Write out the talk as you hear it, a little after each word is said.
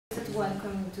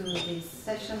welcome to this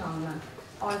session on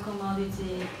oil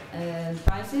commodity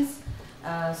prices.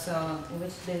 In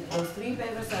which those three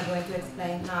papers are going to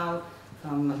explain how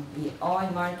from the oil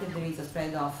market there is a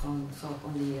spread off on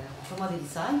the commodity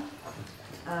side.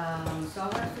 So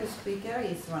our first speaker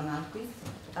is Ron Alquist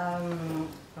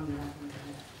from the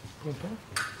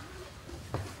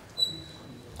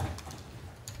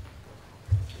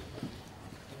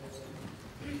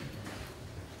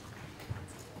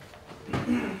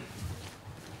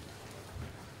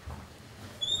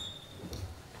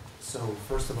So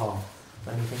first of all,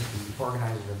 let me thank the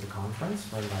organizers of the conference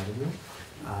for inviting me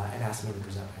and asking me to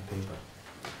present my paper.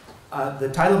 The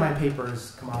title of my paper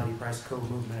is Commodity Price Code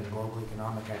Movement and Global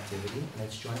Economic Activity, and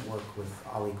it's joint work with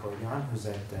Ali Koyan, who's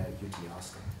at UT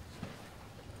Austin.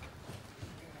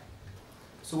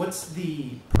 So what's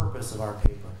the purpose of our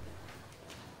paper?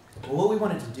 Well, what we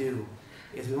wanted to do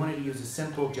is we wanted to use a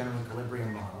simple general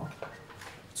equilibrium model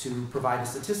to provide a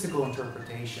statistical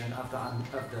interpretation of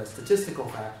the statistical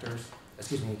factors,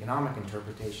 economic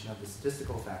interpretation of the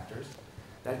statistical factors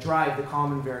that drive the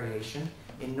common variation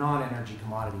in non-energy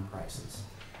commodity prices.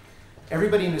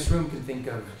 Everybody in this room can think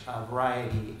of a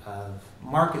variety of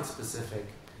market-specific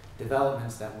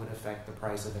developments that would affect the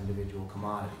price of individual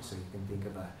commodities. So you can think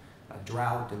of a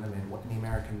drought in the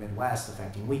American Midwest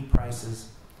affecting wheat prices.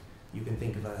 You can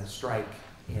think of a strike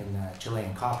in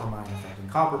Chilean copper mine affecting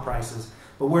copper prices.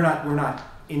 But we're not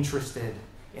interested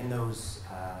in those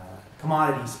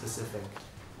commodity-specific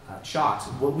shocks.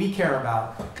 What we care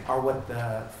about are what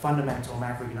the fundamental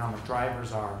macroeconomic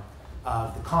drivers are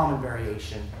of the common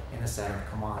variation in a set of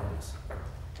commodities.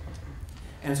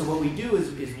 And so what we do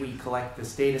is we collect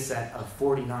this data set of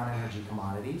 40 non-energy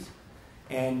commodities,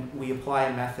 and we apply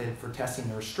a method for testing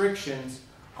the restrictions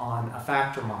on a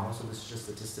factor model. So this is just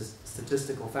a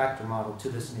statistical factor model to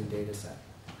this new data set.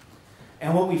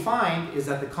 And what we find is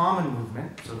that the common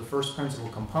movement, so the first principal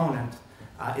component,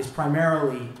 is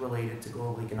primarily related to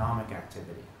global economic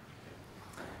activity.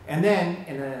 And then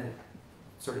in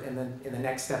the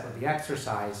next step of the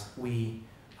exercise, we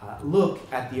look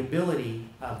at the ability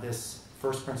of this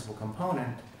first principal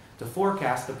component to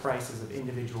forecast the prices of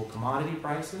individual commodity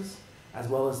prices, as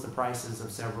well as the prices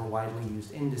of several widely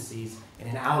used indices in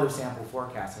an out-of-sample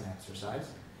forecasting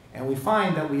exercise. And we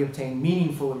find that we obtain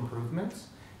meaningful improvements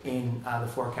in the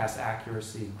forecast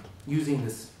accuracy using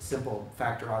this simple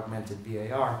factor-augmented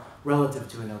VAR relative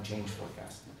to a no-change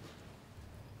forecast.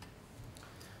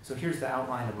 So here's the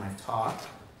outline of my talk.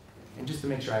 And just to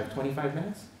make sure, I have 25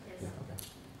 minutes? Yes. Yeah, okay.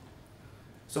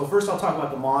 So first I'll talk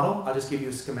about the model. I'll just give you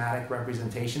a schematic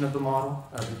representation of the model.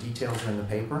 The details are in the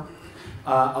paper.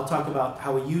 I'll talk about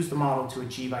how we use the model to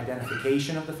achieve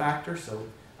identification of the factors, so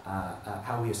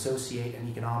how we associate an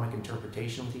economic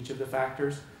interpretation with each of the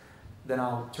factors. Then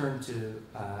I'll turn to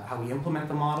how we implement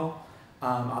the model.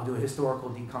 I'll do a historical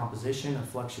decomposition of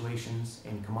fluctuations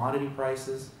in commodity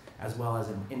prices, as well as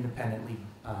an independently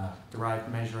derived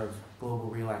measure of global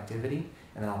real activity.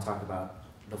 And then I'll talk about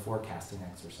the forecasting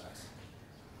exercise.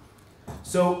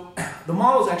 So the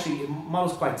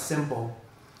model's quite simple.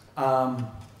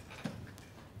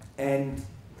 And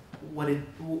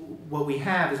what we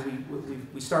have is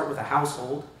we start with a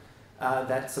household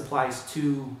that supplies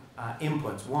two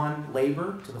inputs. One,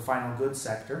 labor to the final goods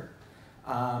sector,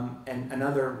 and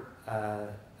another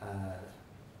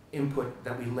input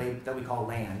that we call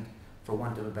land, for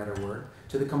want of a better word,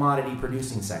 to the commodity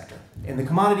producing sector. In the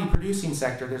commodity producing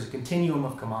sector, there's a continuum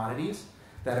of commodities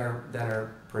that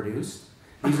are produced.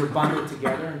 These are bundled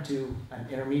together into an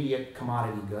intermediate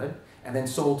commodity good and then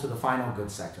sold to the final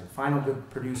goods sector. The final good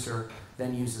producer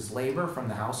then uses labor from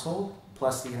the household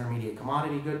plus the intermediate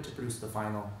commodity good to produce the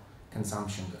final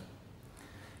consumption good.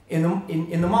 In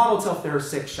the model itself, there are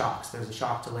 6 shocks. There's a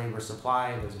shock to labor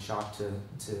supply, there's a shock to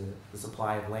the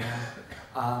supply of land,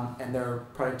 and there are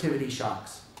productivity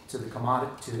shocks to the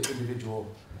production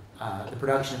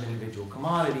of individual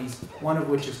commodities, one of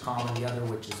which is common, the other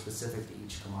which is specific to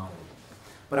each commodity.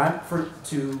 But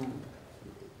to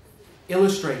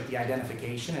illustrate the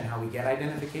identification and how we get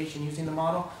identification using the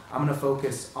model, I'm going to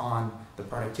focus on the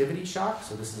productivity shock.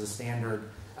 So this is a standard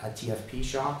TFP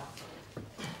shock.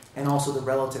 And also the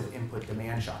relative input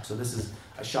demand shock. So this is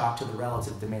a shock to the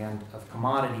relative demand of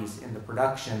commodities in the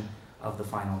production of the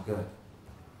final good.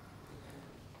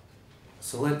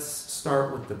 So let's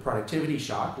start with the productivity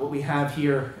shock. What we have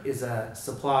here is a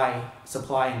supply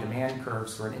and demand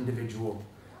curves for an individual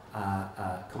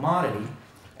commodity.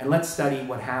 And let's study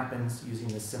what happens using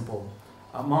this simple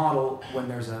model when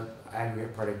there's an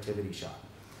aggregate productivity shock.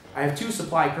 I have 2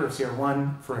 supply curves here,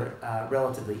 one for a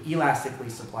relatively elastically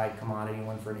supplied commodity and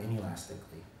one for an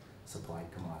inelastically supplied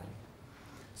commodity.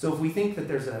 So if we think that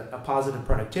there's a positive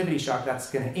productivity shock,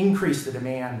 that's going to increase the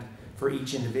demand for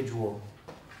each individual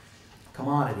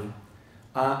commodity.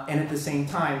 And at the same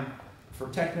time, for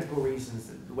technical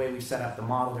reasons, the way we set up the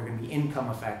model, there are going to be income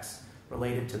effects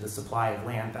related to the supply of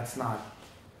land. That's not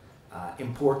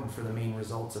important for the main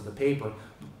results of the paper.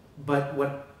 But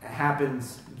what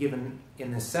happens, given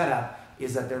in this setup,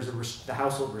 is that the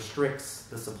household restricts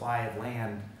the supply of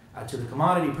land to the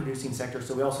commodity producing sector,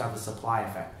 so we also have the supply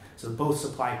effect. So both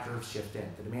supply curves shift in.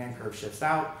 The demand curve shifts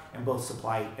out, and both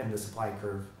supply and the supply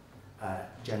curve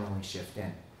generally shift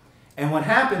in. And what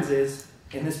happens is,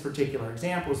 in this particular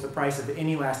example, is the price of the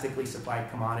inelastically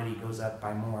supplied commodity goes up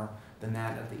by more than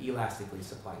that of the elastically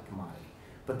supplied commodity.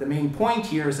 But the main point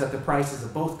here is that the prices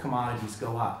of both commodities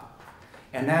go up.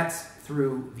 And that's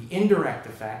through the indirect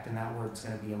effect, and that word's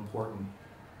going to be important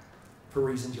for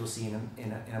reasons you'll see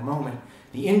in a moment,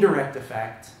 the indirect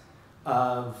effect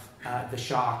of the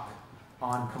shock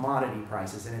on commodity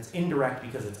prices. And it's indirect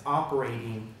because it's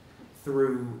operating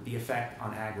through the effect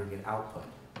on aggregate output.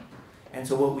 And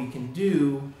so what we can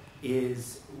do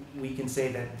is we can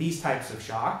say that these types of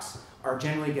shocks are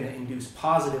generally going to induce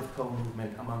positive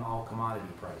co-movement among all commodity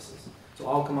prices. So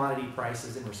all commodity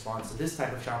prices in response to this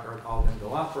type of shock are all going to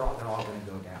go up, or they're all going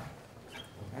to go down.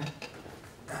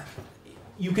 Okay?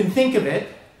 You can think of it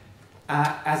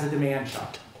as a demand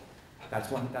shock. That's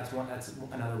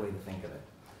another way to think of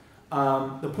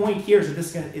it. The point here is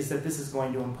that this is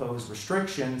going to impose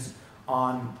restrictions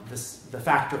on the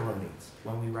factor loadings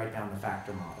when we write down the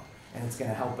factor model. And it's going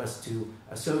to help us to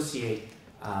associate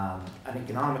an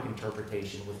economic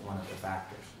interpretation with one of the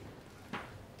factors.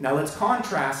 Now let's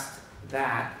contrast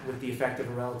that with the effect of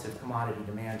a relative commodity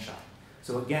demand shock.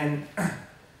 So again,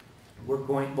 we're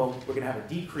going to have a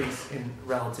decrease in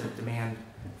relative demand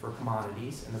for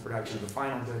commodities in the production of the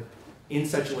final good in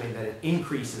such a way that it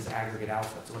increases aggregate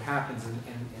output. So what happens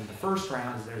in the first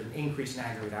round is there's an increase in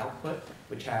aggregate output,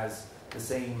 which has the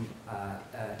same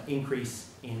increase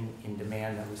in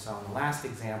demand that we saw in the last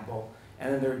example,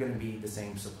 and then there are going to be the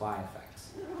same supply effects.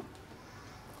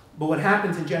 But what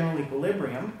happens in general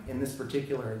equilibrium in this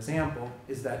particular example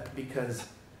is that because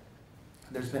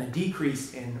there's been a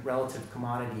decrease in relative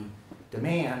commodity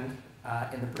demand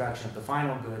in the production of the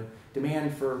final good,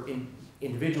 demand for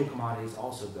individual commodities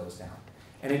also goes down.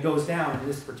 And it goes down in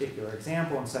this particular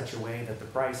example in such a way that the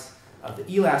price of the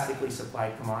elastically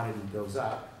supplied commodity goes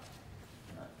up,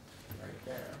 right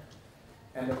there,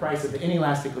 and the price of the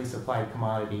inelastically supplied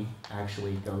commodity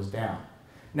actually goes down.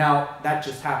 Now, that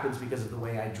just happens because of the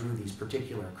way I drew these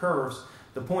particular curves.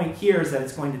 The point here is that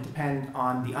it's going to depend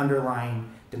on the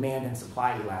underlying demand and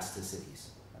supply elasticities.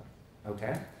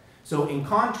 Okay? So in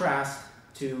contrast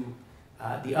to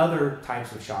the other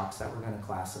types of shocks that we're going to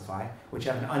classify, which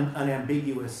have an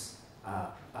unambiguous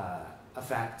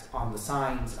effect on the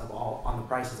signs of on the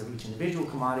prices of each individual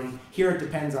commodity, here it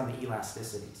depends on the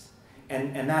elasticities.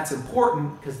 And that's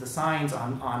important because the signs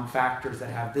on factors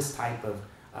that have this type of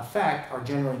effect are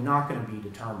generally not going to be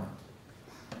determined.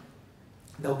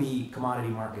 They'll be commodity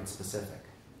market specific.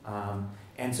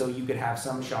 And so you could have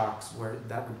some shocks where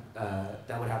that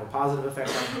would have a positive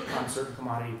effect on certain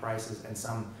commodity prices and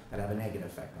some that have a negative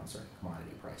effect on certain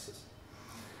commodity prices.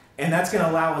 And that's going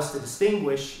to allow us to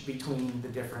distinguish between the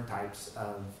different types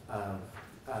of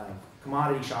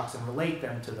commodity shocks and relate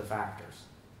them to the factors.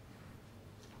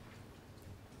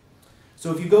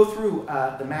 So if you go through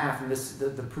the math, and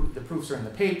the proofs are in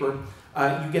the paper,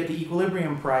 you get the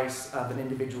equilibrium price of an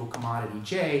individual commodity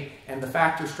J, and the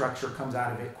factor structure comes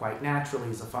out of it quite naturally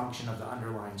as a function of the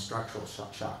underlying structural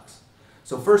shocks.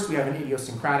 So first we have an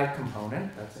idiosyncratic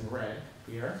component, that's in red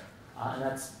here, and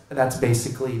that's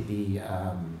basically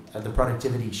the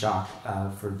productivity shock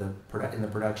in the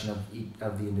production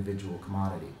of the individual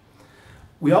commodity.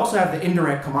 We also have the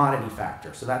indirect commodity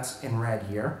factor, so that's in red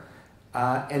here.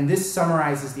 And this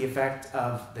summarizes the effect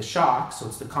of the shocks, so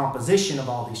it's the composition of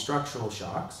all these structural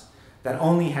shocks that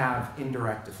only have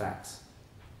indirect effects.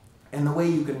 And the way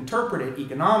you can interpret it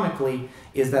economically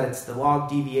is that it's the log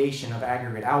deviation of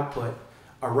aggregate output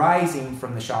arising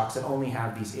from the shocks that only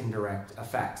have these indirect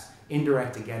effects.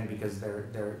 Indirect, again, because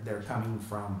they're coming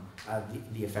from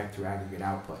the effect through aggregate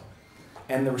output.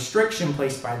 And the restriction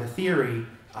placed by the theory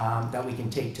that we can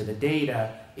take to the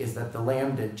data is that the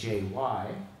lambda jy,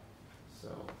 so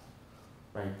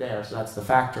right there, so that's the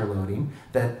factor loading,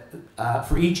 that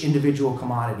for each individual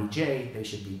commodity J, they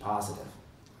should be positive.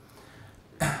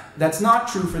 That's not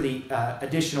true for the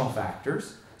additional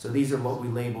factors. So these are what we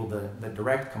label the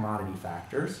direct commodity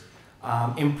factors.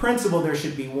 In principle, there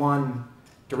should be one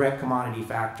direct commodity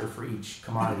factor for each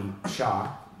commodity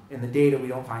shock, in the data, we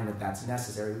don't find that that's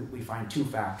necessary. We find two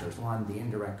factors, one, the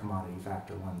indirect commodity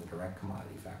factor, one, the direct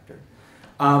commodity factor.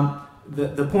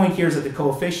 The point here is that the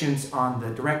coefficients on the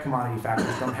direct commodity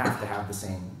factors don't have to have the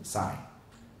same sign.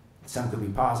 Some could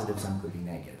be positive, some could be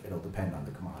negative. It'll depend on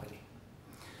the commodity.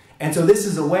 And so this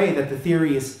is a way that the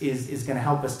theory is going to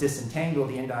help us disentangle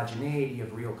the endogeneity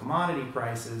of real commodity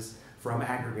prices from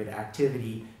aggregate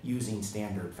activity using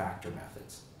standard factor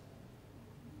methods.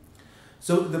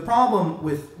 So the problem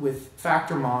with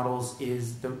factor models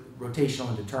is the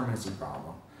rotational indeterminacy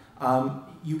problem.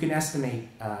 You can estimate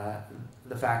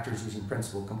the factors using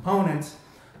principal components,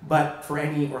 but for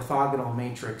any orthogonal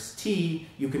matrix T,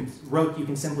 you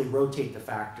can simply rotate the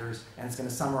factors, and it's going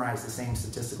to summarize the same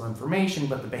statistical information,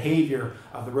 but the behavior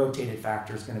of the rotated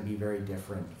factor is going to be very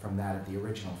different from that of the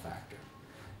original factor.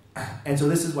 And so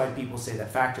this is why people say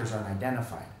that factors aren't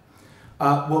identified.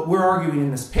 What we're arguing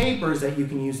in this paper is that you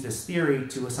can use this theory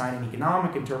to assign an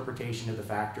economic interpretation to the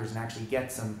factors and actually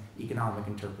get some economic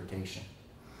interpretation.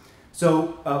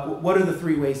 So what are the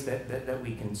three ways that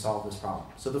we can solve this problem?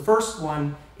 So the first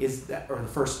one is that, or the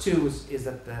first two is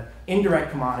that the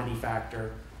indirect commodity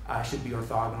factor should be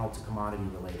orthogonal to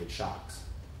commodity-related shocks.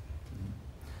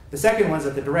 The second one is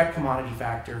that the direct commodity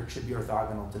factor should be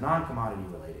orthogonal to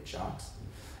non-commodity-related shocks.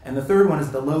 And the third one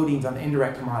is the loadings on the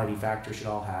indirect commodity factor should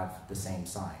all have the same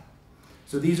sign.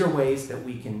 So these are ways that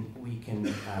we can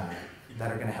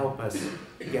that are going to help us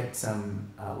get some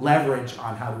leverage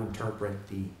on how to interpret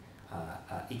the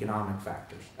economic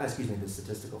factors, the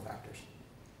statistical factors.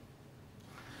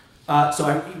 So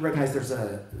I recognize there's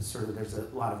a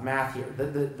lot of math here.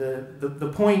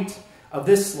 The point of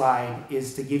this slide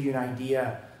is to give you an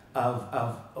idea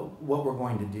of what we're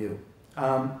going to do.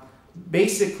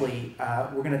 Basically,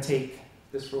 we're going to take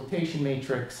this rotation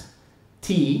matrix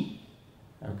T,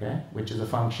 okay, which is a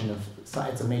function of,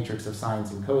 it's a matrix of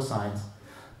sines and cosines,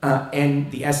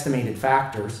 and the estimated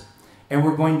factors, and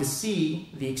we're going to see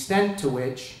the extent to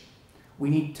which we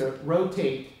need to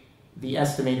rotate the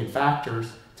estimated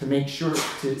factors to make sure,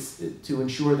 to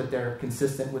ensure that they're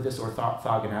consistent with this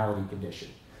orthogonality condition.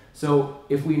 So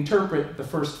if we interpret the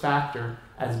first factor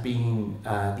as being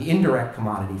the indirect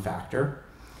commodity factor,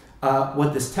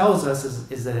 what this tells us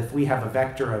is that if we have a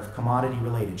vector of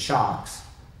commodity-related shocks,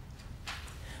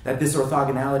 that this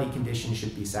orthogonality condition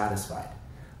should be satisfied.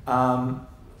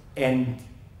 And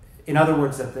in other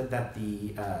words, that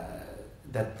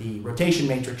the rotation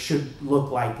matrix should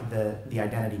look like the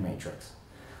identity matrix.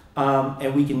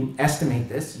 And we can estimate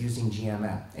this using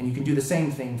GMM. And you can do the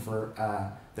same thing for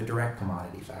the direct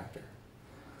commodity factor.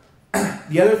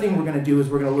 The other thing we're going to do is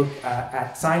we're going to look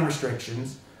at sign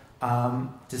restrictions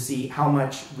to see how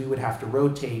much we would have to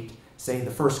rotate, say,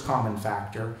 the first common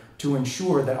factor to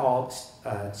ensure that all,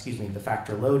 the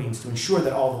factor loadings, to ensure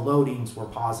that all the loadings were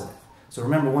positive. So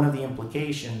remember, one of the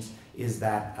implications is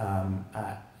that,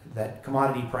 that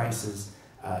commodity prices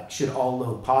should all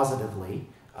load positively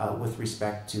with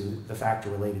respect to the factor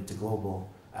related to global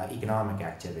economic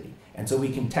activity. And so we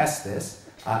can test this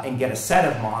and get a set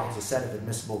of models, a set of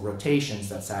admissible rotations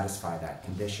that satisfy that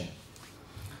condition.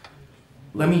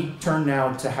 Let me turn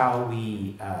now to how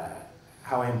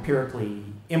I empirically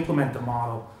implement the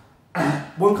model.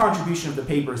 One contribution of the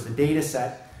paper is the data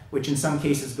set, which in some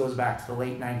cases goes back to the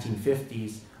late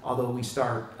 1950s, although we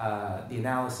start the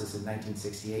analysis in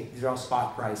 1968. These are all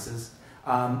spot prices.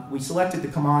 We selected the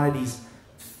commodities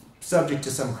subject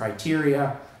to some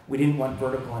criteria. We didn't want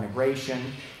vertical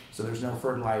integration, so there's no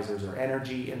fertilizers or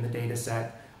energy in the data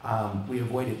set. We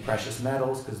avoided precious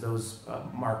metals because those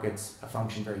markets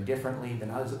function very differently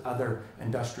than other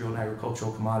industrial and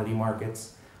agricultural commodity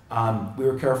markets. We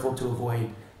were careful to avoid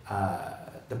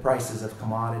the prices of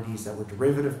commodities that were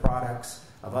derivative products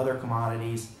of other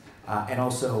commodities, and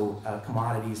also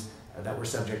commodities that were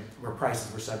where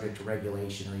prices were subject to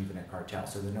regulation or even a cartel,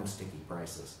 so there are no sticky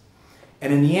prices.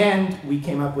 And in the end, we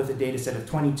came up with a data set of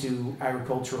 22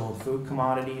 agricultural and food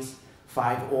commodities,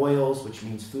 5 oils, which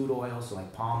means food oil, so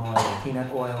like palm oil or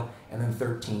peanut oil, and then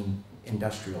 13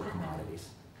 industrial commodities.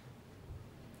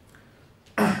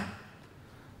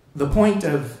 The point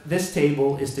of this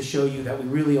table is to show you that we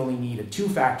really only need a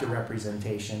 2-factor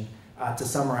representation to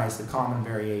summarize the common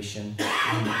variation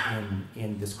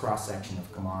in this cross-section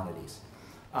of commodities.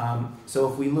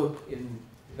 So if we look in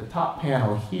the top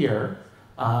panel here,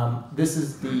 this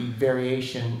is the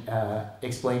variation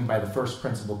explained by the first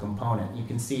principal component. You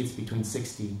can see it's between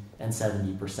 60 and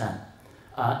 70%.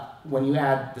 When you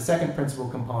add the second principal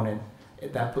component,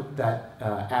 that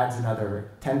adds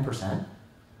another 10%.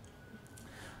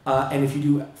 And if you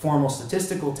do formal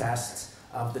statistical tests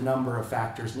of the number of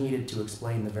factors needed to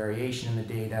explain the variation in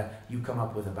the data, you come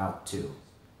up with about 2,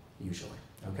 usually.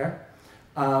 Okay?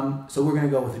 So we're going to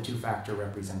go with a two-factor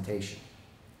representation.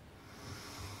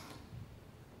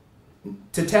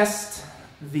 To test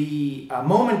the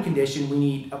moment condition, we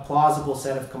need a plausible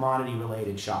set of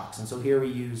commodity-related shocks. And so here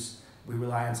we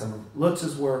rely on some of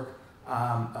Lutz's work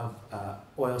of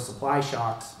oil supply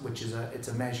shocks, which is it's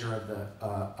a measure of the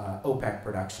OPEC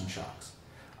production shocks.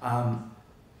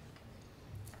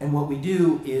 And what we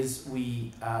do is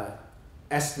we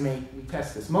test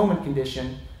this moment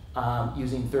condition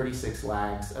using 36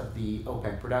 lags of the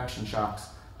OPEC production shocks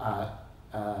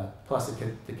plus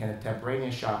the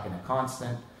contemporaneous shock and a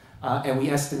constant. And we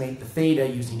estimate the theta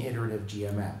using iterative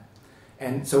GMM.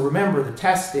 And so remember, the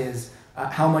test is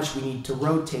how much we need to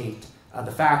rotate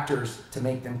the factors to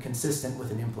make them consistent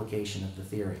with an implication of the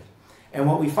theory. And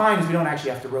what we find is we don't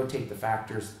actually have to rotate the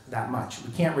factors that much.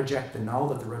 We can't reject the null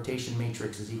that the rotation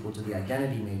matrix is equal to the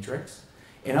identity matrix.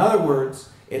 In other words,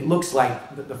 it looks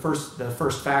like the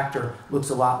first factor looks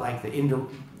a lot like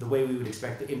the way we would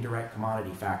expect the indirect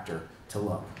commodity factor to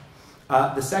look.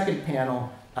 The second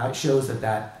panel shows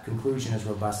that conclusion is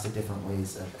robust to different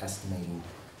ways of estimating,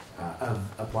 of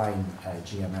applying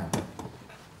GMM.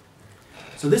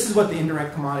 So this is what the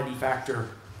indirect commodity factor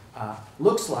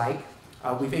looks like.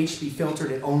 We've HB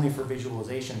filtered it only for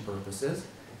visualization purposes,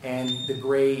 and the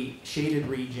gray shaded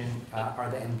region are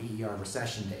the NBER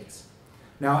recession dates.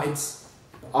 Now, it's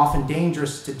often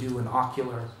dangerous to do an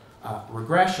ocular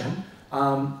regression,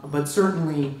 but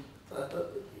certainly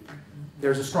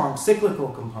there's a strong cyclical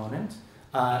component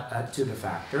to the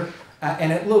factor,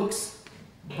 and it looks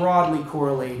broadly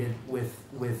correlated with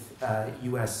the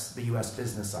U.S.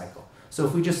 business cycle. So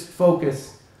if we just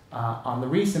focus on the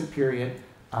recent period,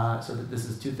 so that this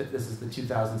is the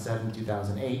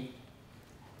 2007-2008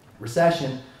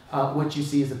 recession, what you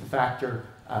see is that the factor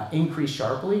increased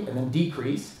sharply and then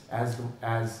decreased as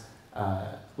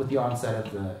with the onset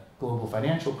of the global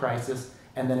financial crisis,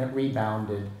 and then it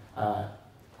rebounded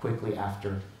quickly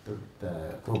after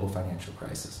the global financial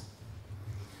crisis.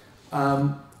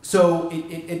 So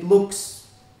it looks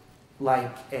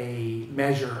like a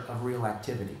measure of real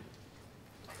activity.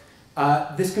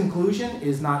 This conclusion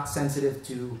is not sensitive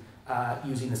to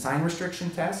using the sign restriction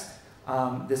test.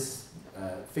 This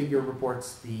figure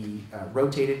reports the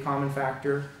rotated common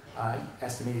factor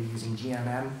estimated using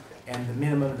GMM, and the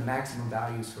minimum and the maximum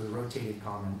values for the rotated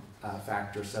common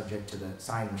factor subject to the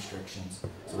sign restrictions.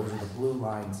 So those are the blue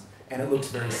lines, and it looks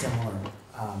very similar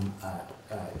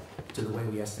to the way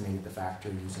we estimated the factor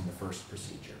using the first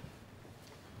procedure.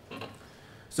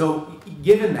 So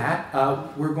given that,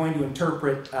 we're going to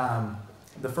interpret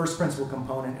the first principal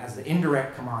component as the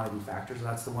indirect commodity factor, so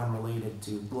that's the one related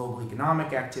to global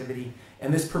economic activity,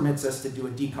 and this permits us to do a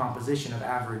decomposition of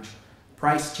average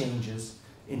price changes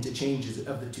into changes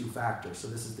of the two factors. So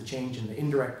this is the change in the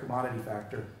indirect commodity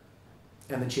factor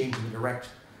and the change in the direct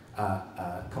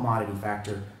commodity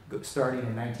factor, starting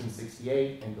in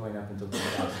 1968 and going up until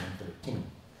 2013.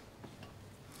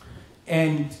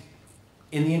 And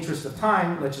in the interest of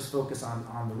time, let's just focus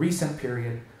on the recent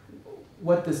period.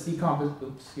 What this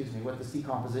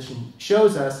decomposition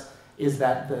shows us is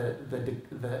that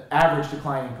the average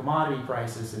decline in commodity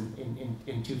prices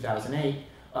in 2008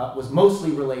 was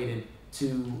mostly related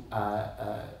to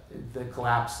the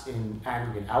collapse in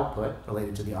aggregate output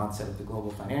related to the onset of the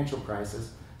global financial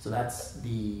crisis. So that's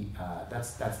the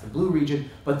blue region,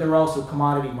 but there are also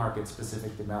commodity market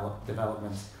specific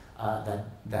developments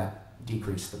that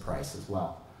decrease the price as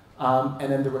well. And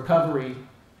then the recovery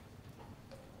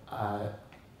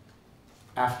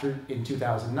in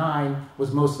 2009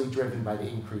 was mostly driven by the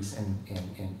increase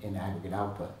in aggregate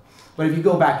output. But if you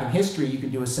go back in history, you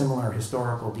can do a similar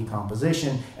historical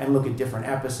decomposition and look at different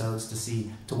episodes to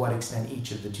see to what extent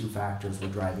each of the two factors were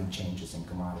driving changes in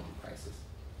commodity prices.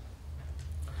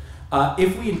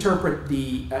 If we interpret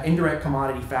the indirect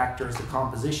commodity factor as the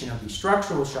composition of these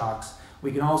structural shocks,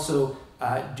 we can also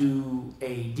do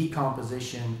a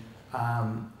decomposition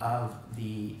of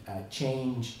the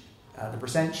change, the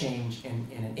percent change in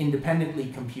an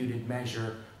independently computed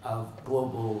measure of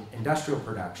global industrial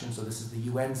production. So this is the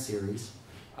UN series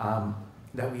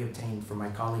that we obtained from my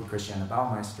colleague Christiane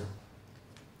Baumeister.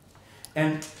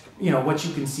 And what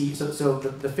you can see, so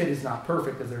the fit is not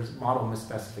perfect because there's model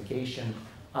misspecification,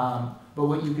 but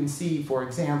what you can see, for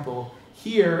example,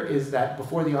 here is that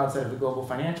before the onset of the global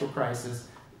financial crisis,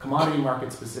 commodity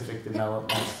market specific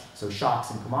developments, so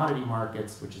shocks in commodity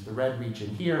markets, which is the red region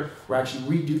here, were actually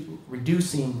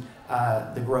reducing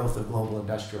the growth of global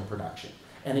industrial production.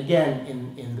 And again,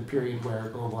 in the period where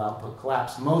global output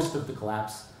collapsed, most of the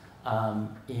collapse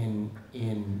in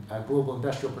global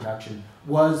industrial production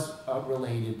was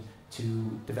related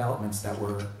to developments that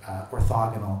were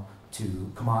orthogonal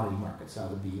to commodity markets. So that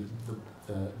would be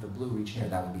the blue region here.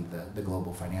 That would be the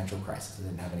global financial crisis. It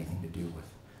didn't have anything to do with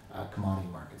commodity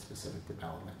market-specific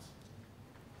developments.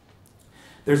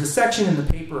 There's a section in the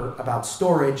paper about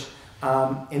storage.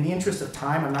 In the interest of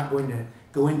time, I'm not going to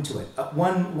go into it.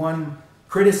 One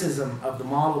criticism of the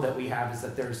model that we have is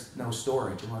that there's no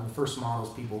storage. And one of the first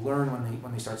models people learn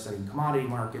when they start studying commodity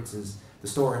markets is the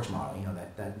storage model. You know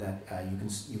that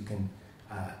you can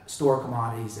store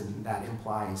commodities, and that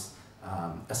implies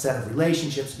a set of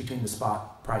relationships between the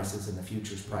spot prices and the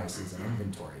futures prices and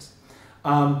inventories.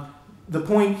 The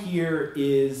point here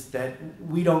is that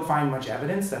we don't find much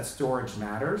evidence that storage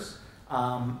matters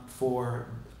for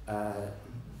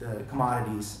the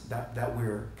commodities that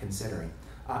we're considering.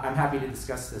 I'm happy to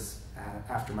discuss this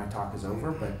after my talk is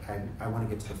over, but I want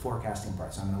to get to the forecasting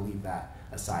part, so I'm going to leave that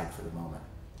aside for the moment.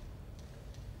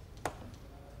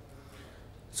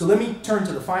 So let me turn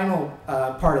to the final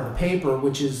part of the paper,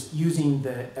 which is using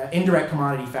the indirect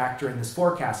commodity factor in this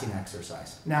forecasting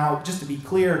exercise. Now, just to be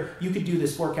clear, you could do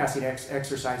this forecasting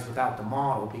exercise without the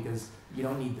model, because you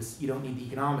don't need this. You don't need the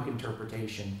economic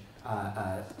interpretation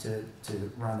to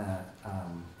run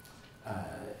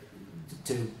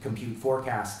to compute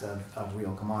forecasts of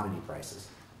real commodity prices.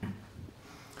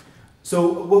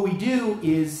 So what we do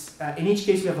is, in each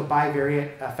case, we have a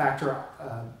bivariate factor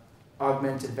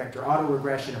augmented vector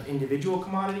autoregression of individual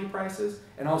commodity prices,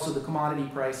 and also the commodity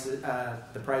prices,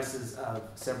 the prices of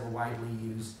several widely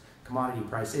used commodity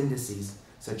price indices,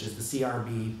 such as the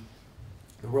CRB,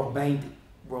 the World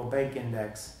Bank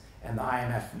Index, and the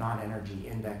IMF Non-Energy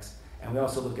Index. And we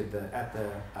also look at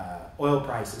the oil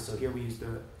prices. So here we use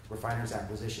the refiner's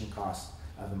acquisition cost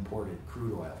of imported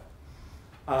crude oil.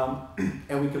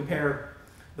 And we compare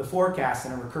the forecast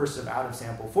in a recursive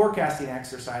out-of-sample forecasting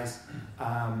exercise,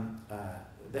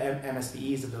 the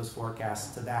MSBEs of those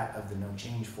forecasts to that of the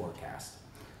no-change forecast.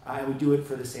 And we do it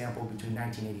for the sample between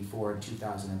 1984 and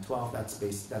 2012.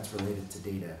 That's related to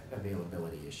data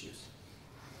availability issues.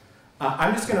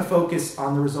 I'm just going to focus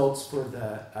on the results for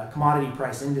the commodity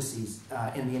price indices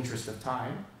in the interest of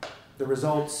time. The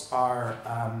results are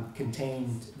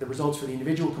the results for the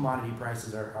individual commodity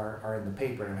prices are in the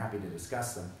paper, and I'm happy to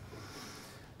discuss them.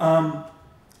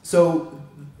 So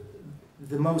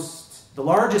the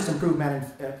largest improvement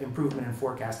in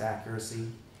forecast accuracy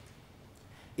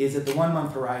is at the 1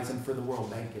 month horizon for the World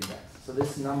Bank Index. So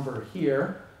this number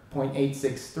here,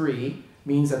 0.863,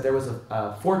 means that there was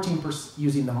a 14%,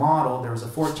 using the model, there was a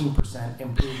 14%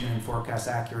 improvement in forecast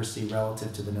accuracy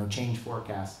relative to the no change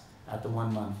forecast at the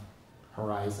 1 month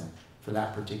horizon for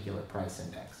that particular price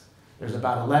index. There's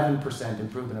about 11%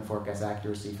 improvement in forecast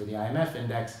accuracy for the IMF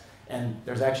index, and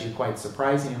there's actually a quite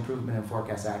surprising improvement in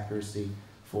forecast accuracy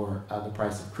for the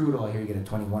price of crude oil. Here you get a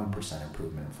 21%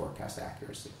 improvement in forecast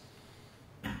accuracy.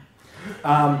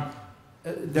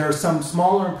 There are some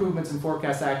smaller improvements in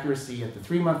forecast accuracy at the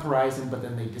 3 month horizon, but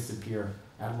then they disappear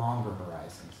at longer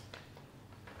horizons.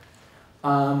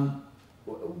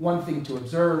 One thing to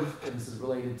observe, and this is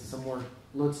related to some work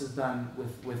Lutz has done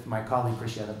with my colleague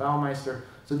Christiana Baumeister.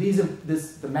 So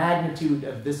the magnitude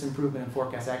of this improvement in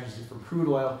forecast accuracy for crude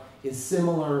oil is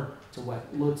similar to what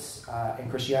Lutz and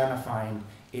Christiana find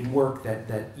in work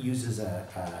that uses a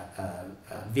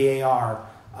VAR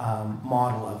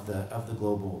model of the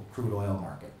global crude oil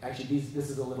market. Actually, this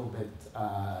is a little bit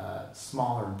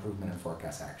smaller improvement in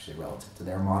forecast accuracy relative to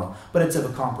their model, but it's of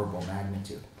a comparable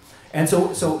magnitude. And so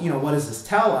what does this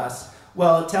tell us?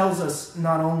 Well, it tells us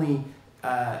not only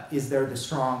is there the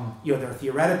strong, there are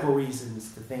theoretical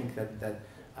reasons to think that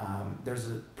there's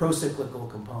a pro-cyclical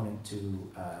component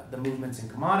to the movements in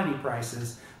commodity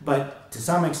prices, but to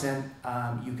some extent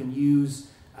you can use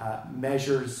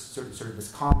measures, sort of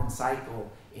this common cycle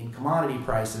in commodity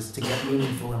prices to get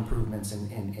meaningful improvements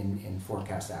in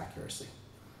forecast accuracy.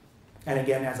 And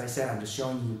again, as I said, I'm just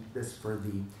showing you this for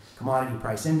the commodity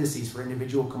price indices. For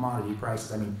individual commodity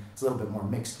prices, I mean, it's a little bit more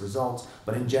mixed results,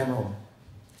 but in general,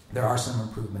 there are some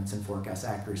improvements in forecast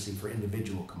accuracy for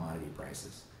individual commodity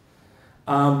prices.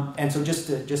 And so just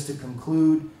to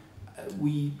conclude,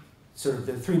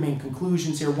 the three main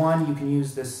conclusions here. One, you can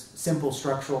use this simple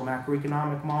structural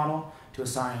macroeconomic model to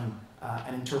assign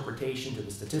an interpretation to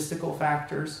the statistical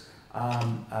factors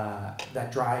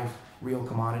that drive real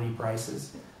commodity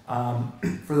prices.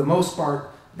 For the most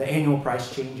part, the annual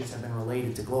price changes have been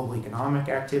related to global economic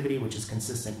activity, which is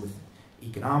consistent with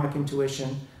economic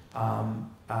intuition.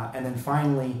 And then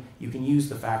finally, you can use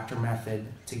the factor method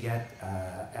to get,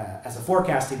 as a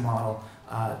forecasting model,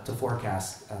 to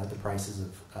forecast the prices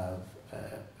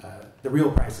the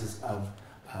real prices of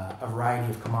a variety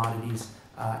of commodities,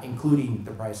 including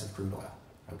the price of crude oil.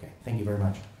 Okay, thank you very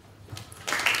much.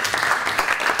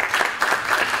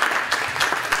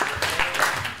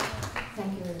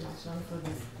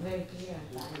 clear and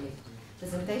timely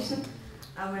presentation.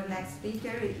 Our next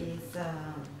speaker is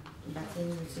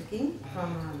King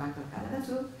from Bank of Canada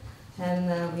too,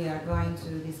 and we are going to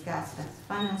discuss the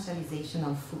financialization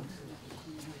of food.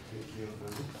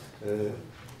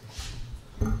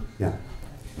 Yeah.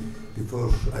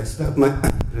 Before I start my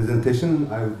presentation,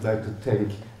 I would like to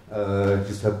thank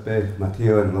Giuseppe,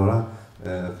 Matteo, and Laura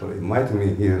for inviting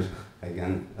me here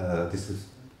again. This is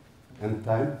end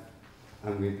time.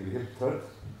 I'm going to be here first.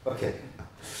 Okay.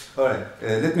 All right.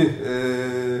 Let me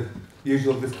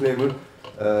usual disclaimer.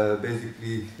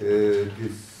 Basically,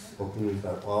 these opinions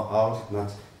are ours,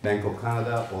 not Bank of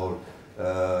Canada or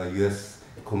U.S.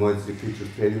 Commodity Futures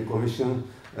Trading Commission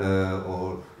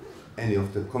or any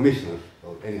of the commissioners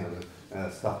or any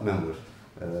other staff members.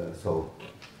 So,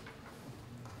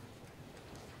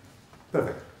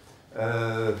 perfect.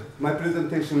 My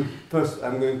presentation, first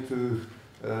I'm going to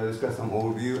discuss some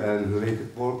overview and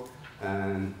related work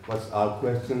and what's our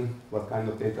question, what kind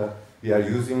of data we are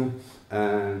using,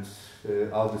 and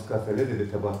I'll discuss a little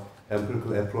bit about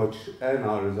empirical approach and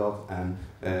our results, and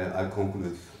I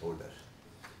conclude over there.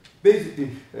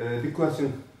 Basically, the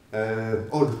question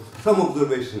or some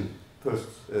observation first.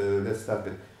 Let's start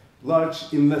with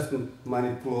large investment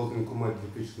money flows in commodity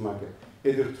futures market,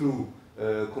 either through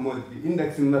commodity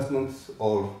index investments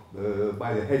or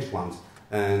by the hedge funds.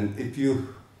 And if you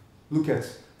look at,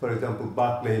 for example,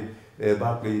 Barclay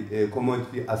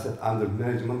commodity asset under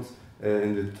management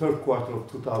in the third quarter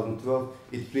of 2012,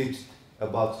 it reached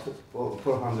about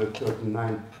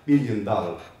 $439 billion.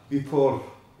 Before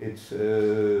it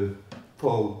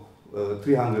fell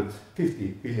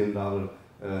 $350 billion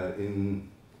in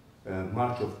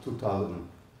March of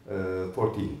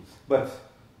 2014. But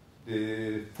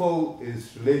the fall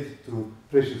is related to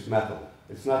precious metal.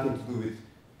 It's nothing to do with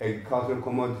agricultural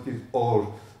commodities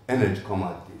or energy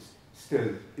commodities. Still,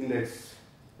 index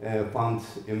funds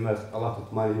invest a lot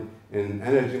of money in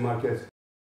energy markets,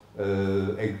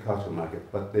 agricultural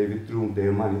market, but they withdrew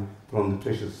their money from the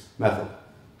precious metal.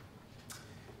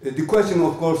 The question,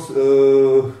 of course,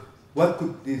 what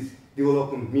could this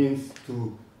development means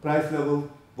to price level,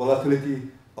 volatility,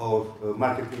 or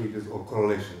market linkages or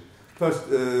correlation? First,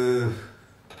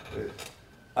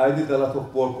 I did a lot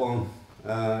of work on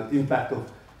impact of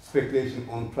speculation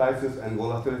on prices and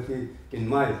volatility. In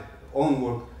my own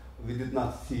work, we did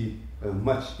not see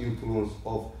much influence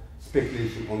of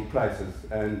speculation on prices,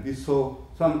 and we saw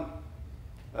some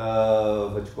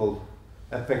what you call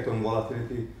effect on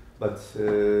volatility, but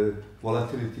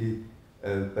volatility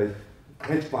by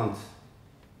hedge funds,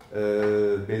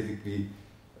 basically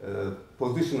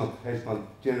position of hedge fund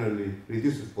generally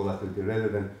reduces volatility rather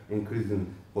than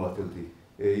increasing volatility.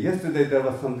 Yesterday there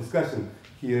was some discussion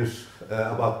here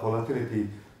about volatility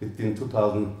between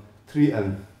 2003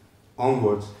 and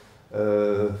onwards.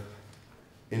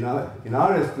 In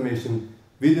our estimation,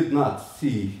 we did not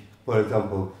see, for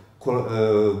example,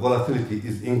 volatility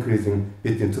is increasing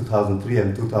between 2003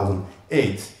 and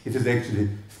 2008. It is actually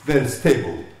very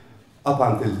stable up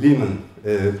until Lehman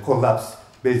collapse.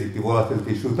 Basically,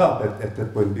 volatility shoot up at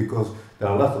that point because there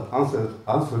are lots of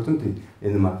uncertainty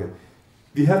in the market.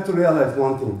 We have to realize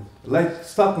one thing, like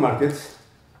stock markets,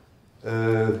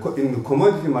 in the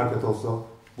commodity market also,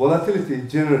 volatility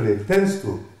generally tends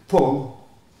to fall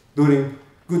during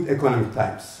good economic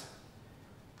times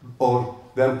or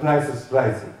when prices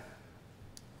rising.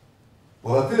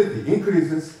 Volatility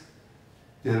increases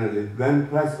generally when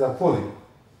prices are falling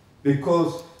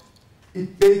because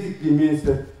it basically means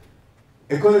that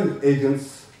economic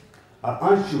agents are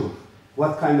unsure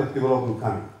what kind of development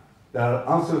coming. There are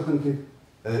uncertainty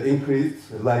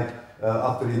increased, like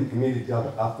immediately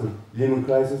after Lehman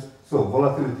crisis, so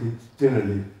volatility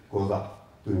generally goes up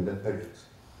during that period.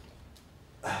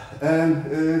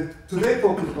 And today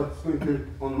focus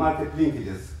on market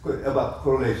linkages, about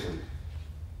correlation.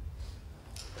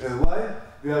 Why?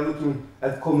 We are looking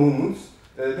at co-movements.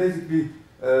 Basically,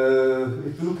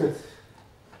 if you look at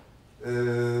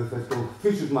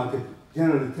futures market,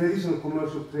 generally traditional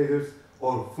commercial traders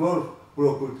or floor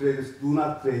broker traders do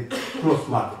not trade cross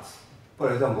markets.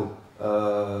 For example,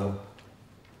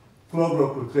 floor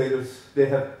broker traders, they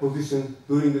have position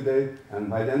during the day, and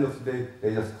by the end of the day,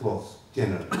 they just close,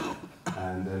 generally.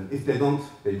 And if they don't,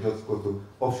 they just go to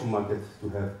option market to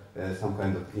have some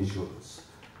kind of insurance.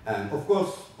 And of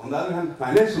course, on the other hand,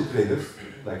 financial traders,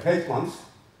 like hedge funds,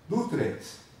 do trade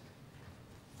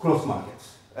cross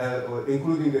markets,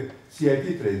 including the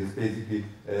CIT traders, basically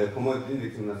commodity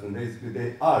index investment. Basically,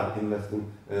 they are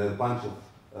investing a bunch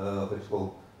of what's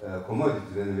called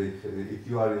commodities. Anyway, if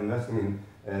you are investing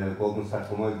in Goldman Sachs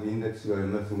commodity index, you are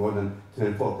investing more than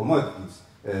 24 commodities.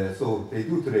 So they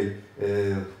do trade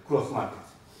cross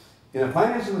markets. In a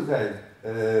financial side,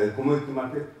 commodity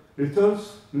market,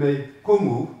 returns may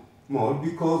move more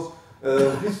because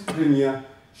this premium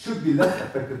should be less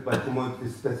affected by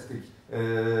commodity-specific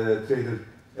trader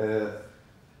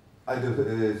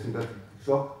either sympathetic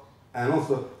shock, and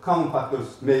also common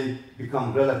factors may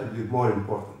become relatively more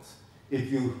important.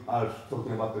 If you are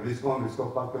talking about the risk on, risk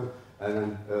off factor, and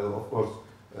then of course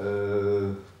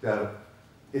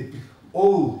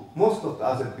most of the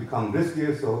assets become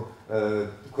riskier, so the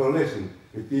correlation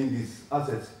between these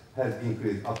assets has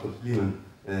increased after Lehman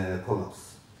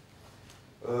collapse.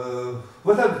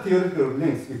 What are the theoretical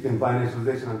links between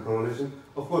financialization and correlation?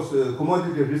 Of course,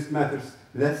 commodity risk matters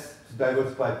less to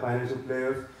diversified financial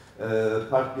players,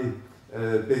 partly,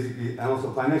 basically, and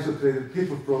also financial traders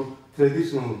differ from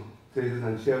traditional traders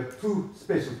and share two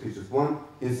special features. One,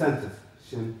 incentive.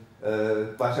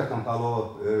 Başak and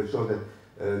Paulo show that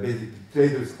basically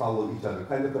traders follow each other,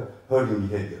 kind of a herding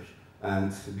behavior.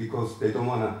 And because they don't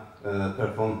want to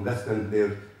perform less than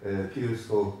their peers,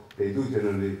 so they do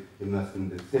generally invest in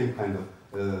the same kind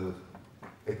of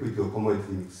equity or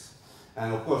commodity mix.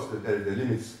 And of course, there are the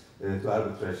limits to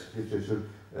arbitrage literature,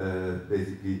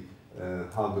 basically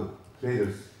how the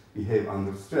traders behave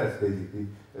under stress, basically.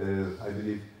 I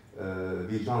believe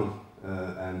Vijay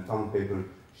and Tang paper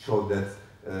showed that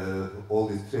all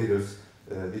these traders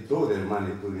withdraw their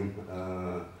money during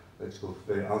let's go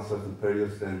very uncertain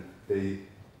periods, and they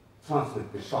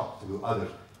transmit the shock to other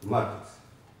markets.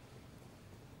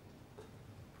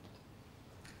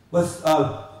 What's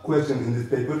our question in this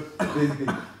paper? Basically,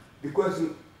 the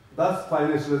question, does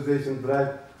financialization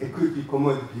drive equity,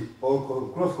 commodity, or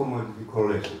cross-commodity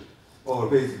correlation? Or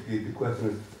basically, the question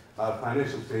is, are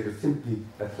financial traders simply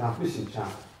a transmission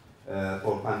channel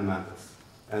for fundamentals?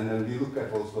 And then we look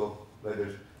at also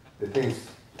whether the things,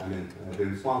 the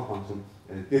response function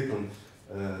is different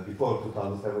before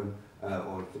 2007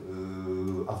 or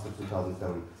after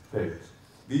 2007 periods.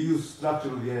 We use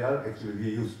structural VAR, actually we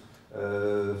use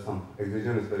some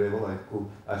exogenous variable,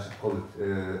 I should call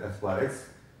it S bar X.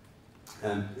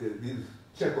 And we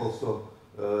check also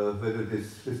whether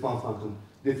this response function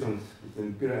difference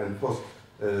between pre and post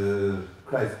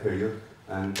crisis period.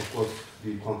 And of course,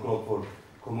 we control for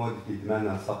commodity demand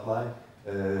and supply.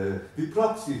 We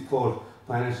proxy for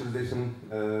financialization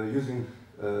using,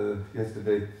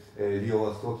 yesterday, Leo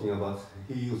was talking about,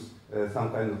 he used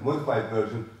some kind of modified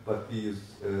version, but he used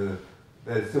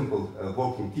very simple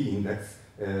working T index,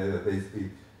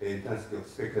 basically intensity of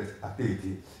speculative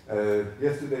activity.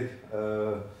 Yesterday,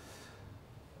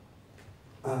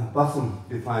 Bassam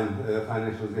defined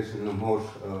financialization in a more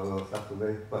subtle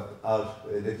way, but our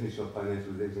definition of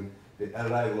financialization, the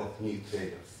arrival of new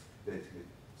traders, basically.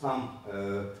 Some,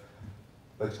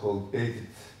 what's called, dated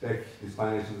back this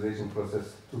financialization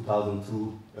process,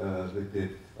 2002, with the,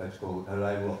 what's called,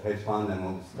 arrival of hedge fund and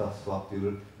all this stuff, swap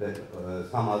dealer, that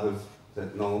some others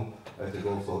said no, it is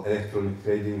also electronic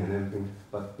trading and everything,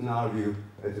 but in our view,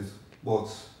 it is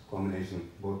both combination,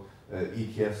 both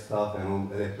ETF stuff and all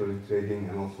electronic trading,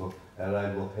 and also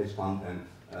arrival of hedge fund and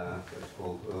what's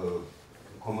called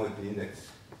commodity index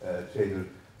trader,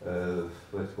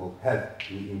 what's called, had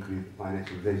to increase the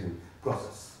financialization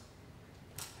process.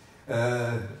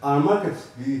 Our markets,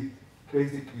 we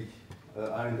basically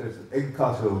are interested in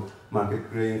agricultural market,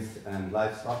 grains and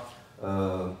livestock.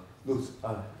 Looks,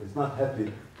 it's not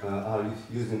happy our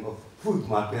using of food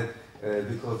market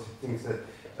because it thinks that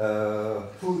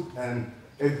food and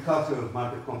agricultural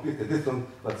market completely different,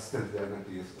 but still they are going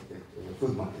to use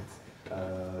food market.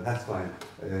 That's fine.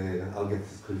 I'll get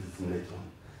this criticism later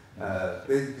on.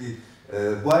 Basically,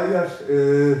 why we are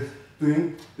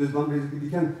doing this one, basically we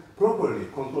can properly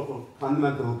control for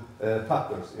fundamental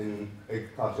factors in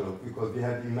agriculture because we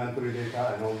have inventory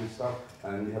data and all this stuff,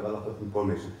 and we have a lot of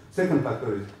information. Second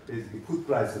factor is basically food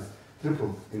prices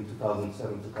tripled in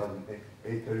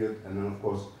 2007-2008 period, and then of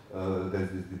course there's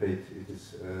this debate, it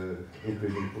is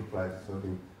increasing food prices,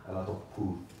 hurting a lot of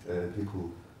poor people.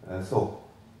 So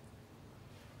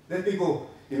let me go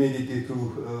immediately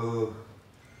to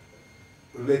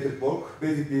related work.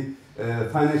 Basically,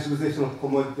 financialization of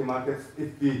commodity markets.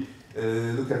 If we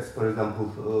look at, for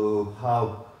example,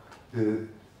 how the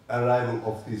arrival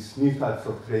of these new types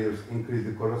of traders increase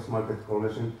the cross-market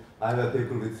correlation, I have a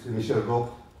paper with Michel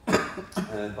Rob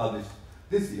published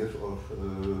this year, or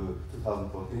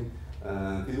 2014.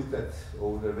 We looked at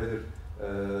over whether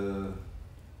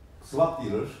swap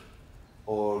dealers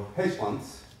or hedge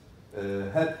funds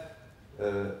had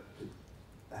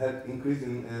increase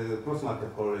in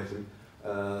cross-market correlation.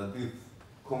 We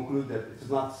conclude that it is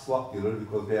not swap dealer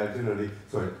because they are generally,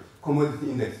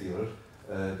 commodity index dealers.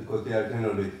 because they are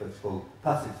generally what's called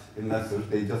passive investors.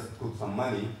 They just put some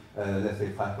money, let's say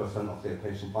 5% of their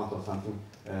pension fund or something,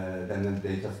 then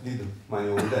they just leave the money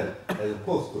over there. As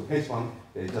opposed to hedge fund,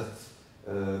 they just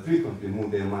frequently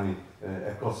move their money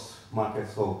across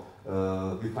markets. So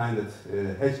we find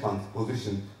that hedge fund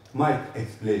position might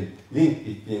explain link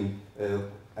between,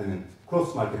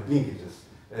 cross-market linkages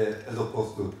as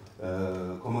opposed to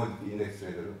commodity index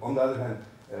trader. On the other hand,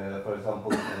 for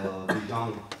example, the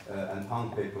Young and Tang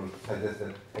paper suggests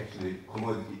that actually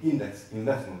commodity index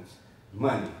investments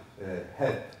money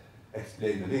help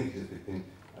explain the linkages between.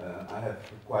 I have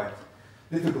quite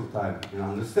difficult time in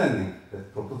understanding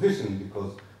that proposition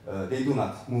because they do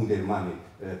not move their money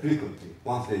frequently.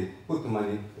 Once they put the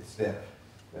money, it's there.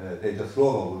 They just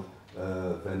roll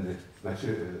over when the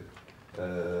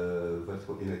what's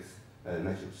called index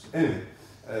matures. Anyway,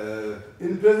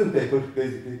 in the present paper,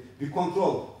 basically, we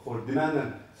control for demand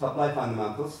and supply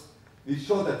fundamentals. We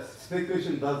show that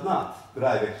speculation does not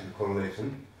drive actual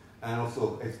correlation and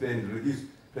also explain the reduced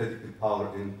predictive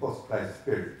power in post-crisis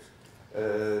periods.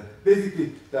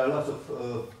 Basically, there are lots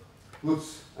of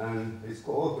Lutz and his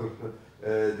co-author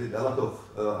did a lot of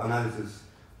analysis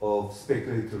of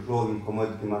speculative role in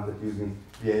commodity market using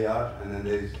VAR, and then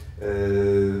they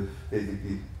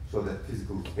basically show that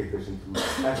physical speculation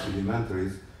through active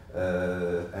inventories,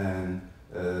 and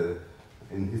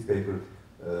in his paper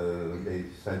they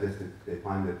suggested, they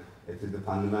find that it is the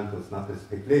fundamentals, not the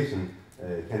speculation,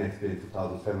 can explain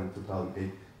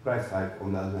 2007-2008 price hike.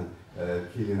 On the other hand,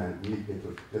 Killian and Lee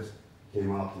paper just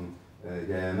came out in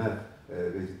the IMF.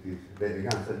 Basically, they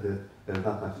again said that there's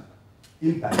not much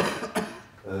impact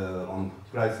on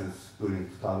prices during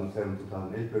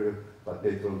 2007-2008 period, but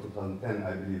later on 2010,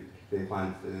 I believe they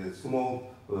find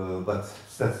small but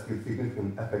statistically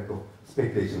significant effect of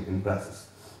speculation in prices.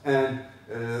 And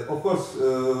of course,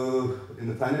 in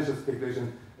the financial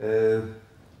speculation, there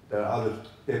are other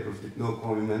papers with no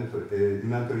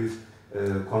inventories,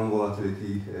 corn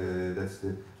volatility, that's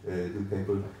the new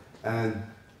paper. And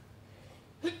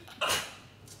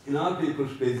in our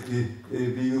papers, basically,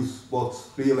 we use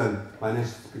both real and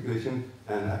financial speculation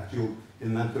and actual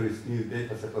inventories, new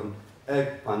data set on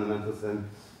ag fundamentals and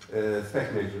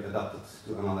spec measure adapted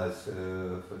to analyze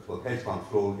what's called hedge funds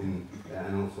role in,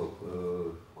 and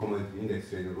also commodity index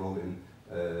trader role in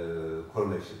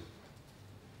correlation.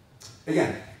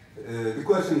 Again, the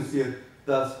question is here,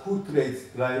 does who trades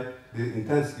drive the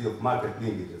intensity of market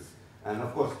linkages? And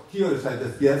of course, theory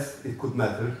suggests yes, it could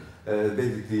matter.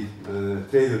 Basically,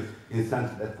 traders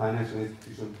incented at financial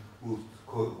institutions boost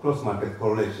cross-market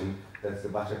correlation. That's the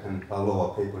Bashak and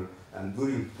Pavlova paper. And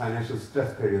during financial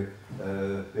stress period,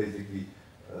 basically,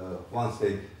 once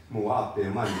they move out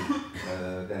their money,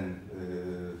 then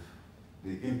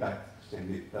the impact can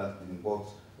be felt in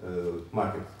both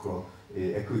market growth,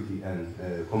 equity and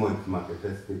commodity market.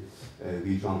 That's the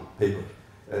Bijan paper.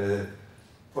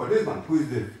 For this one, who is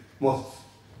the most,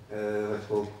 let's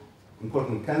call,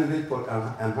 important candidate for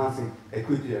enhancing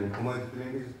equity and commodity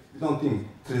linkages? We don't think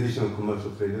traditional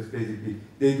commercial traders, basically,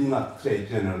 they do not trade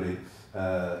generally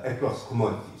across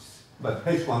commodities. But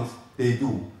hedge funds, they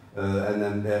do. And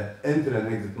then they enter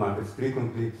and exit markets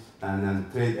frequently and then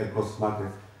trade across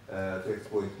markets to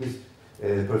exploit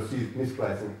perceived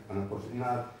mispricing. And of course, in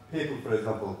our paper, for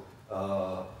example,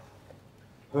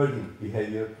 herding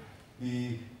behavior,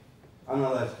 we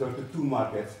analyzed 32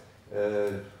 markets.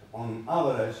 On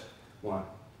average, one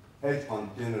hedge fund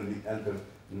generally enters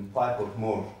in 5 or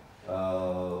more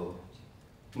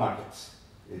markets,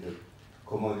 either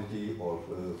commodity or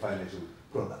financial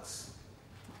products.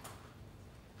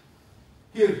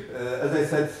 Here, as I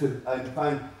said,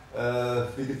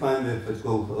 we define what's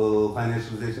called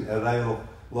financialization, arrival of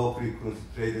low-frequency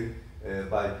trading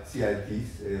by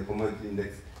CITs, commodity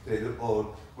index trader,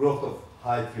 or growth of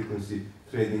high-frequency